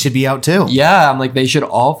I'm like, they should be out too. Yeah, I'm like, they should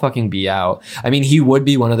all fucking be out. I mean, he would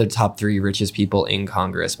be one of the top 3 richest people in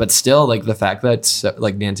Congress, but still, like, the fact that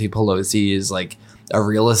like Nancy Pelosi is like a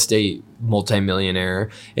real estate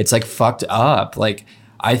multimillionaire, it's like fucked up. Like,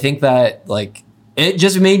 I think that like it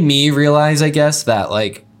just made me realize, I guess, that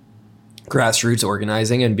like grassroots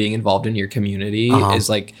organizing and being involved in your community is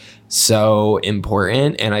like so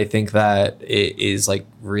important, and I think that it is like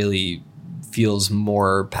really feels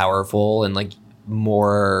more powerful and like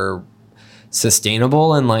more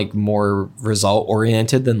sustainable and like more result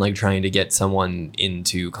oriented than like trying to get someone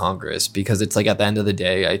into Congress, because it's like, at the end of the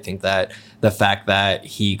day, I think that the fact that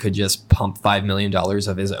he could just pump $5 million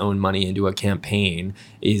of his own money into a campaign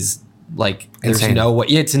is like, there's no way.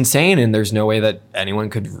 It's insane, and there's no way that anyone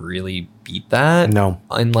could really beat that. No,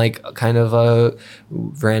 in like kind of a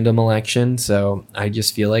random election. So I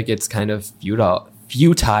just feel like it's kind of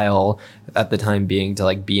futile at the time being to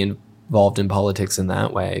like be involved in politics in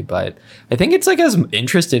that way. But I think it's like as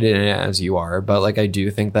interested in it as you are, but like I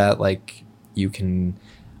do think that like you can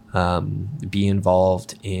be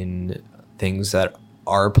involved in things that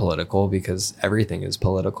are political, because everything is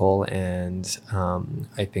political. And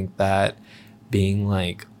I think that being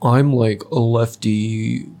like, I'm like a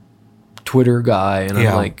lefty Twitter guy, and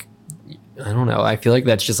I'm like, I don't know, I feel like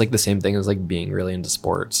that's just like the same thing as like being really into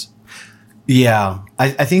sports.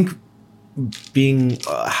 I think being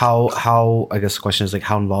how I guess the question is like,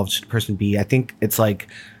 how involved should a person be? I think it's like,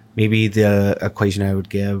 maybe the equation I would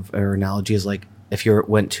give or analogy is like, if you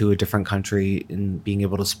went to a different country and being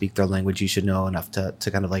able to speak their language, you should know enough to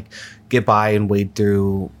kind of like get by and wade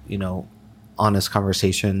through, you know, honest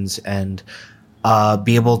conversations, and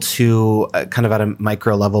be able to kind of at a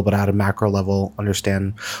micro level, but at a macro level,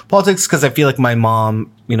 understand politics. Because I feel like my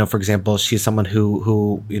mom, you know, for example, she's someone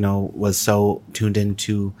who you know, was so tuned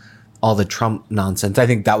into all the Trump nonsense. I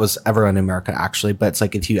think that was everyone in America, actually. But it's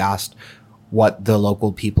like, if you asked what the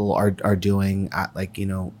local people are doing at like, you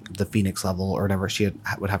know, the Phoenix level or whatever, she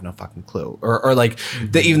would have no fucking clue. Or like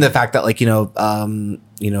even the fact that like, you know,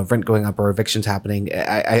 rent going up or evictions happening.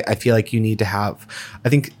 I feel like you need to have, I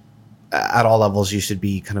think at all levels, you should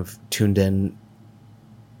be kind of tuned in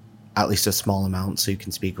at least a small amount, so you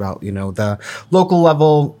can speak about, you know, the local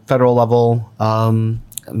level, federal level. I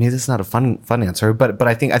mean, this is not a fun answer, but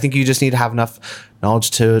I think you just need to have enough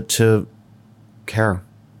knowledge to care.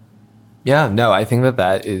 Yeah, no, I think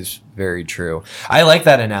that is very true. I like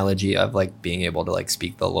that analogy of like being able to like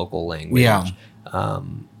speak the local language.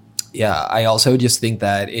 I also just think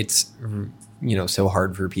that it's, you know, so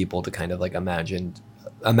hard for people to kind of like imagine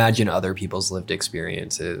other people's lived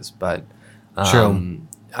experiences, but True.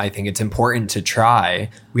 I think it's important to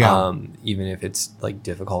try, even if it's like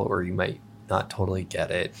difficult or you might not totally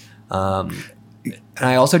get it. And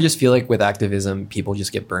I also just feel like with activism, people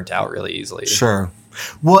just get burnt out really easily. Sure.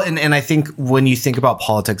 Well, and I think when you think about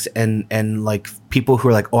politics and like people who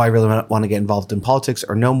are like, oh, I really want to get involved in politics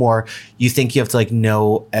or know more, you think you have to like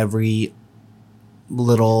know every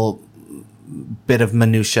little bit of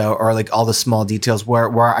minutia or like all the small details, where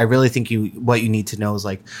I really think what you need to know is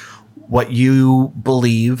like what you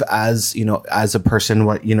believe as, you know, as a person,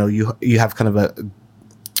 what, you know, you have kind of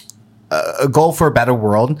a goal for a better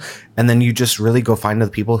world, and then you just really go find the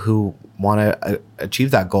people who want to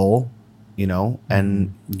achieve that goal, you know,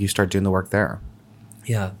 and you start doing the work there.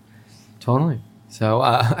 Yeah, totally. So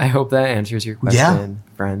I hope that answers your question,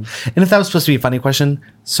 friend. And if that was supposed to be a funny question,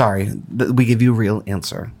 sorry, we give you a real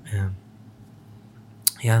answer.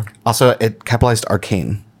 Yeah. Also, it capitalized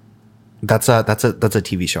arcane. That's a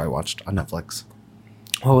TV show I watched on Netflix.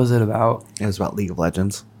 What was it about? It was about League of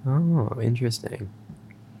Legends. Oh, interesting.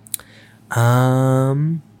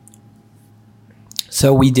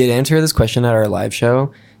 So we did answer this question at our live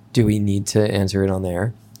show. Do we need to answer it on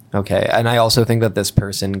there? Okay. And I also think that this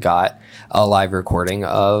person got a live recording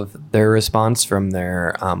of their response from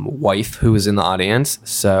their wife who was in the audience.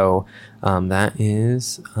 So that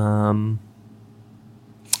is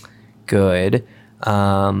good.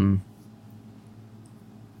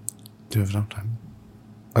 Do we have enough time?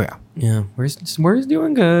 Oh, yeah. Yeah, where's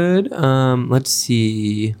doing good. Let's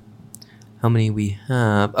see how many we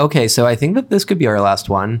have. Okay, so I think that this could be our last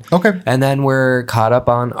one. Okay. And then we're caught up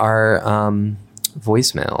on our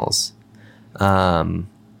voicemails.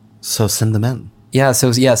 So send them in. Yeah,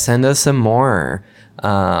 so send us some more.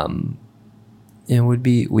 It would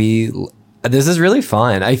be this is really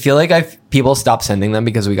fun. I feel like people stopped sending them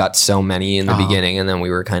because we got so many in the beginning, and then we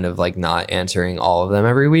were kind of like not answering all of them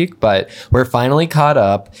every week. But we're finally caught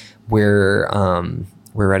up. We're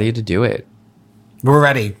ready to do it. We're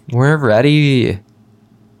ready. We're ready.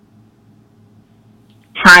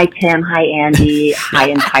 Hi, Tim. Hi, Andy. Hi,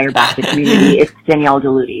 entire Basket community. It's Danielle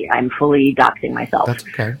Deluti. I'm fully doxing myself. That's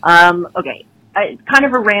okay. Okay. Kind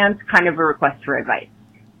of a rant, kind of a request for advice.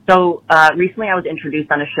 So, recently I was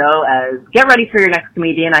introduced on a show as, get ready for your next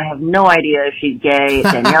comedian. I have no idea if she's gay,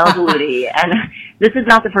 Danielle Deluti. And this is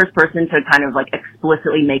not the first person to kind of like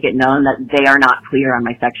explicitly make it known that they are not clear on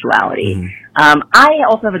my sexuality. Mm-hmm. I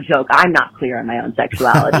also have a joke. I'm not clear on my own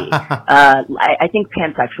sexuality. I think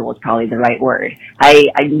pansexual is probably the right word.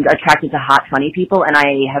 I'm attracted to hot, funny people, and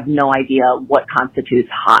I have no idea what constitutes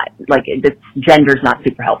hot. Like, this gender's not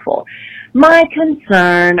super helpful. My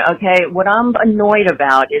concern, okay, what I'm annoyed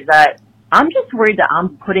about is that I'm just worried that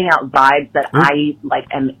I'm putting out vibes that I, like,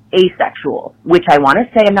 am asexual, which I want to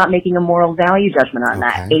say I'm not making a moral value judgment on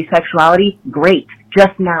that. Asexuality, great,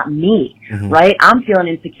 just not me, right? I'm feeling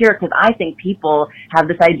insecure because I think people have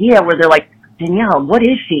this idea where they're like, Danielle, what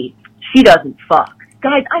is she? She doesn't fuck.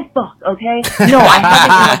 Guys, I fuck, okay? No, I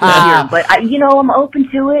haven't, but I'm open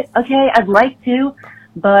to it, okay? I'd like to,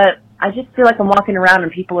 but I just feel like I'm walking around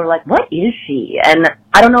and people are like, what is she? And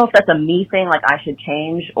I don't know if that's a me thing, like I should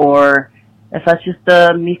change, or if that's just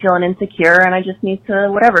me feeling insecure and I just need to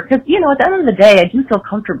whatever. Because, at the end of the day, I do feel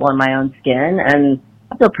comfortable in my own skin and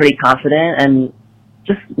I feel pretty confident and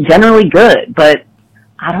just generally good. But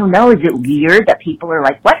I don't know, is it weird that people are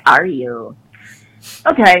like, what are you?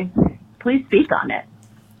 Okay, please speak on it.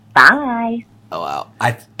 Bye. Oh, wow.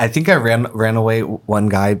 I think I ran away one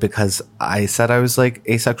guy because I said I was like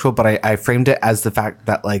asexual, but I framed it as the fact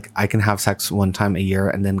that like I can have sex one time a year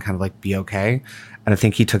and then kind of like be okay. And I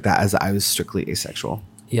think he took that as I was strictly asexual.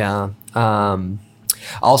 Yeah.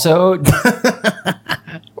 Also,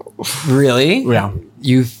 really? Yeah.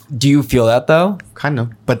 Do you feel that though? Kind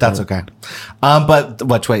of, but that's okay.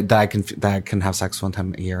 But wait, that I can have sex one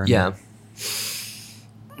time a year. Yeah.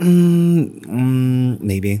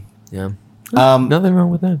 Maybe. Yeah. Nothing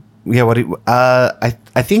wrong with that. Yeah. What do you, I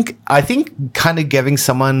think kind of giving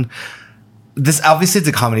someone this, obviously it's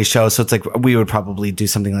a comedy show, so it's like we would probably do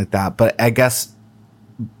something like that. But I guess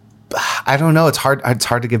I don't know. It's hard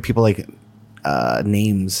to give people like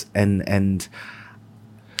names and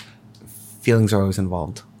feelings are always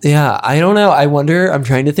involved. Yeah, I don't know. I wonder. I'm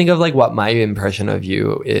trying to think of like what my impression of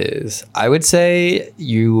you is. I would say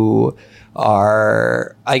you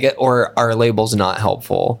are. Or our label's not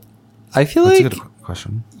helpful. I feel That's like a good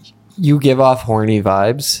question. You give off horny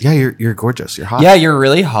vibes. Yeah, you're gorgeous. You're hot. Yeah, you're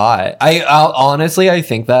really hot. I'll honestly, I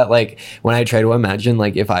think that like when I try to imagine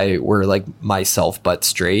like if I were like myself but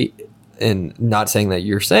straight, and not saying that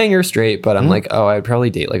you're saying you're straight, but I'm like, oh, I'd probably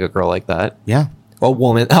date like a girl like that. Yeah, a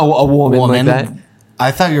woman like that.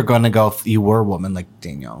 I thought you were going to go if you were a woman like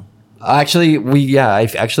Danielle. Actually, I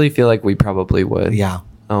actually feel like we probably would. Yeah.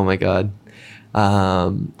 Oh my god.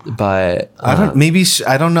 But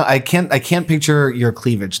I don't know. I can't picture your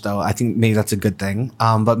cleavage though. I think maybe that's a good thing.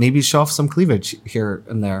 But maybe show off some cleavage here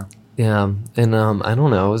and there. Yeah, and I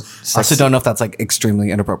don't know. I also don't know if that's like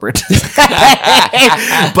extremely inappropriate.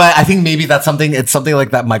 But I think maybe that's something. It's something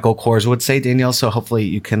like that Michael Kors would say, Danielle. So hopefully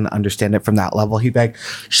you can understand it from that level. He'd be like,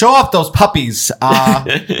 show off those puppies. Yeah,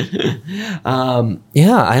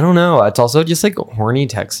 I don't know. It's also just like horny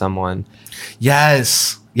text someone.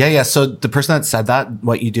 Yes. Yeah. So the person that said that,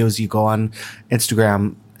 what you do is you go on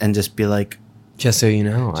Instagram and just be like, Just so you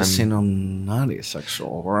know, just saying I'm not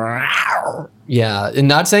asexual. Yeah, and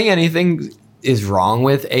not saying anything is wrong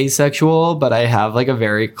with asexual, but I have like a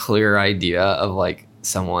very clear idea of like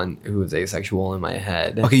someone who is asexual in my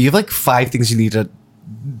head. Okay, you have like 5 things you need to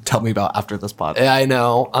tell me about after this pod. Yeah, I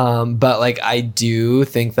know. But like I do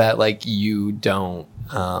think that like you don't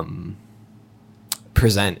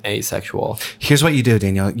present asexual. Here's what you do,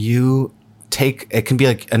 Danielle. You take, it can be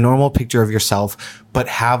like a normal picture of yourself, but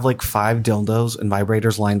have like 5 dildos and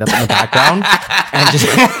vibrators lined up in the background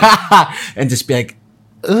and just be like,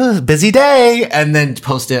 ugh, busy day, and then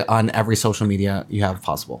post it on every social media you have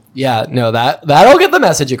possible. Yeah, no, that'll get the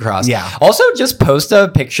message across. Yeah. Also, just post a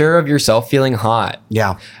picture of yourself feeling hot.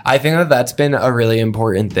 Yeah. I think that that's been a really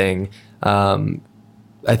important thing.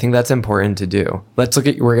 I think that's important to do.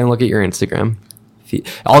 We're gonna look at your Instagram.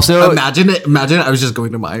 Also, imagine I was just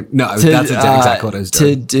going to mine. No, that's exactly what I was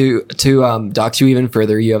doing. To dox you even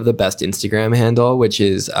further, you have the best Instagram handle, which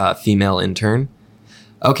is female intern.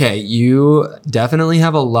 Okay, you definitely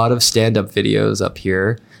have a lot of stand-up videos up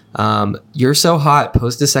here. You're so hot.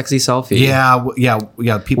 Post a sexy selfie. Yeah.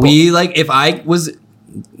 People. If I was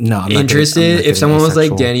I'm interested, if someone was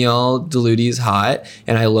like asexual. Danielle Deluti's hot,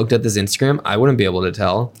 and I looked at this Instagram, I wouldn't be able to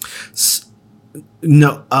tell.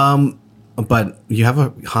 No, but you have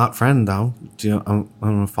a hot friend though. I'm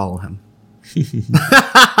gonna follow him.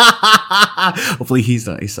 Hopefully he's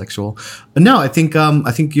not asexual. No, I think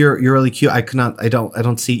you're really cute. I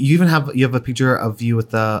don't see you even have a picture of you with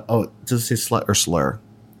the does it say slut or slur?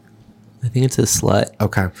 I think it's a slut.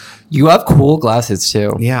 Okay. You have cool glasses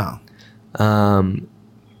too. Yeah.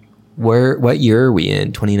 What year are we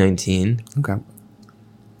in? 2019. Okay.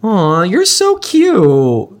 Aw, you're so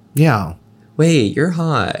cute. Yeah. Wait, you're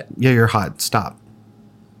hot. Yeah, you're hot. Stop.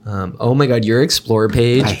 Oh my god, your explore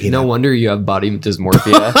page. No wonder you have body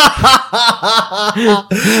dysmorphia.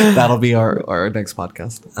 That'll be our next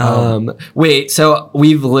podcast. Wait, so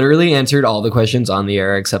we've literally answered all the questions on the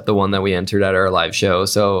air except the one that we entered at our live show.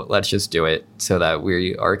 So let's just do it so that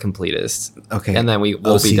we are completists. Okay. And then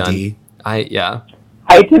we'll be done. Hi,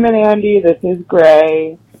 Tim and Andy. This is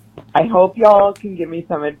Gray. I hope y'all can give me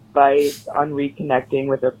some advice on reconnecting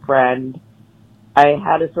with a friend. I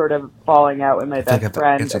had a sort of falling out with my best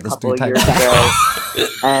friend a couple of years ago,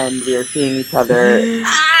 and we are seeing each other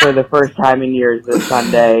for the first time in years this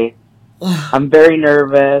Sunday. I'm very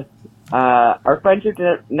nervous. Our friendship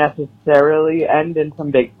didn't necessarily end in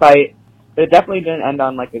some big fight, but it definitely didn't end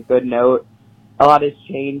on like a good note. A lot has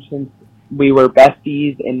changed since we were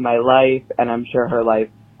besties in my life, and I'm sure her life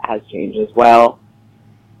has changed as well.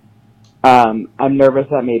 I'm nervous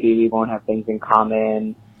that maybe we won't have things in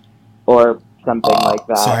common or something like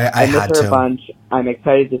that. Sorry, I miss her a bunch. I'm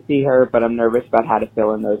excited to see her, but I'm nervous about how to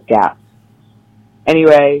fill in those gaps.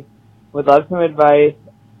 Anyway, would love some advice.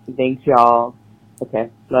 Thanks, y'all.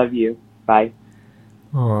 Okay, love you. Bye.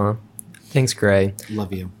 Aw, thanks, Gray.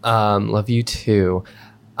 Love you. Love you too.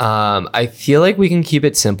 I feel like we can keep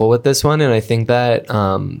it simple with this one, and I think that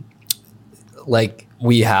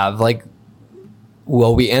we have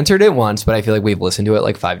we answered it once, but I feel like we've listened to it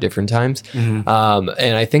like 5 different times. Mm-hmm.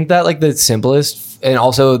 And I think that like the simplest, and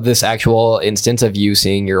also this actual instance of you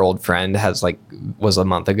seeing your old friend was a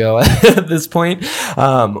month ago at this point,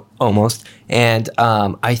 almost. And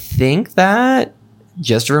I think that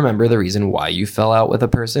just remember the reason why you fell out with a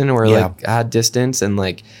person or had distance, and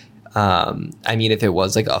I mean, if it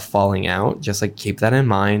was like a falling out, just like keep that in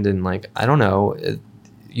mind. And I don't know,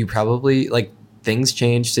 you probably things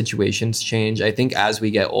change, situations change. I think as we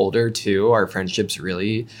get older too, our friendships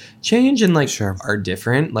really change and are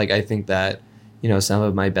different. I think that, some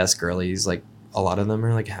of my best girlies, a lot of them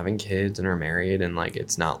are having kids and are married, and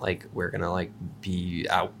it's not like we're gonna be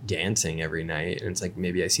out dancing every night. And it's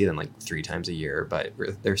maybe I see them 3 times a year, but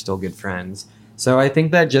they're still good friends. So I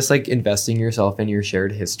think that just investing yourself in your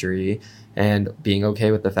shared history and being okay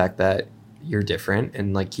with the fact that you're different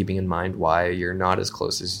and keeping in mind why you're not as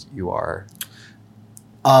close as you are.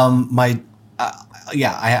 I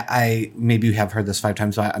maybe you have heard this 5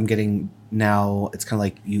 times, but I'm getting now, it's kind of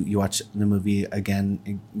like you watch the movie again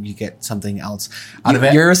and you get something else out of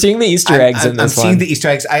it. You're seeing the Easter eggs in this one. I'm seeing the Easter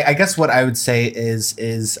eggs. I guess what I would say is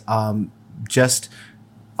just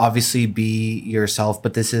obviously be yourself,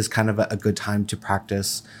 but this is kind of a good time to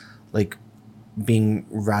practice being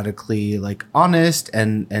radically honest,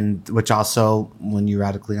 and which also, when you're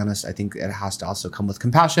radically honest, I think it has to also come with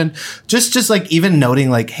compassion. Just even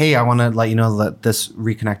noting hey, I want to let you know that this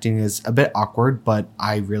reconnecting is a bit awkward, but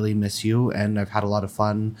I really miss you and I've had a lot of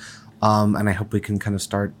fun, and I hope we can kind of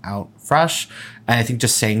start out fresh. And I think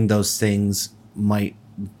just saying those things might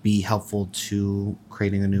be helpful to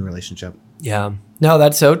creating a new relationship. Yeah. No,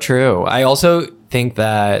 that's so true. I also think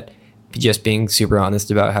that just being super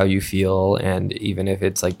honest about how you feel, and even if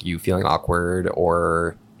it's like you feeling awkward,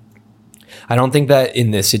 or I don't think that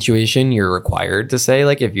in this situation you're required to say,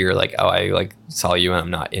 like, if you're like, oh, I like saw you and I'm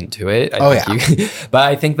not into it. But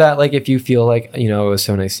I think that like if you feel like, you know, it was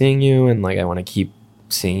so nice seeing you and like I want to keep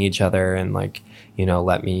seeing each other, and like, you know,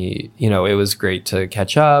 let me, you know, it was great to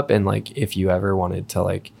catch up, and like if you ever wanted to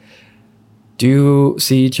like do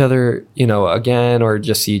see each other, you know, again, or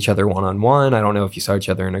just see each other one-on-one. I don't know if you saw each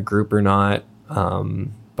other in a group or not.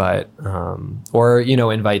 Or, you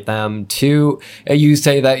know, invite them to, you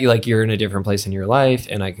say that you're in a different place in your life,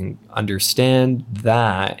 and I can understand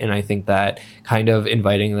that. And I think that kind of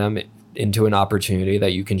inviting them into an opportunity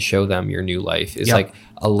that you can show them your new life is like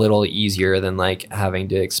a little easier than like having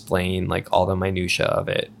to explain like all the minutia of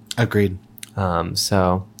it. Agreed.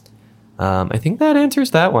 I think that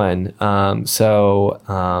answers that one.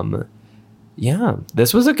 Yeah,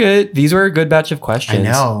 these were a good batch of questions. I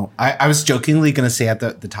know. I was jokingly going to say at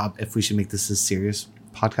the top if we should make this a serious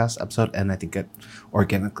podcast episode, and I think it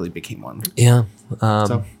organically became one. Yeah.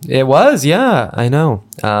 It was. Yeah, I know.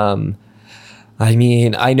 I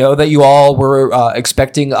mean, I know that you all were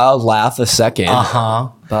expecting a laugh a second.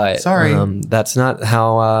 But sorry, that's not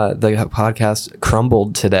how the podcast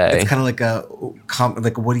crumbled today. It's kind of like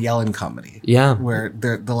a Woody Allen comedy. Yeah, where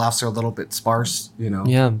the laughs are a little bit sparse. You know.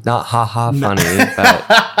 Yeah, not funny. But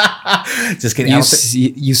just kidding.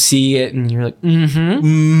 You see it and you're like,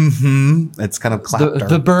 mm-hmm. It's kind of clapped.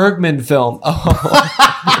 The Bergman film. Oh.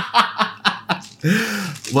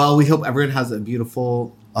 Well, we hope everyone has a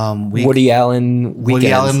beautiful week. Woody Allen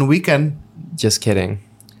weekend. Just kidding.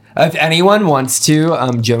 If anyone wants to,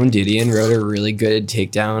 Joan Didion wrote a really good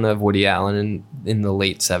takedown of Woody Allen in the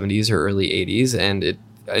late 70s or early 80s, and it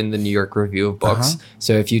in the New York Review of Books.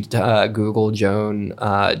 So if you Google Joan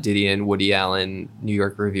Didion Woody Allen New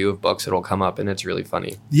York Review of Books, it'll come up, and it's really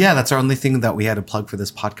funny. Yeah, that's our only thing that we had to plug for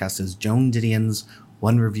this podcast is Joan Didion's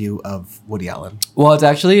one review of Woody Allen. Well, it's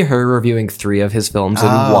actually her reviewing 3 of his films in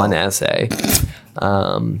one essay.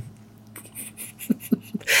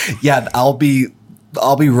 Yeah,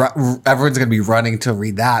 everyone's gonna be running to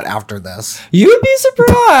read that after this. You'd be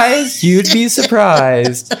surprised.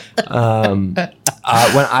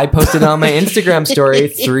 When I posted on my Instagram story,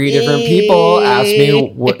 3 different people asked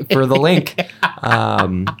me for the link.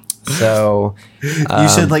 So you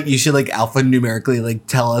should alphanumerically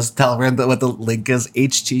tell everyone what the link is.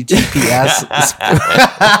 HTTPS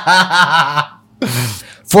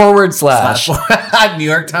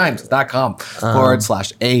 /NewYorkTimes.com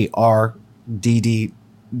 /ARDD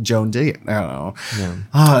Joan Didion. I don't know. Yeah.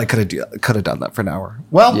 I could have done that for an hour.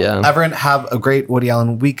 Well, everyone have a great Woody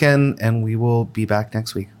Allen weekend, and we will be back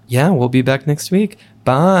next week. Yeah, we'll be back next week.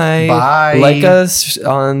 Bye. Bye. Like us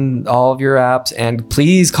on all of your apps, and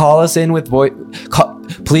please call us in with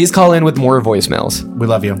please call in with more voicemails. We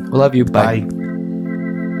love you. We love you. Bye.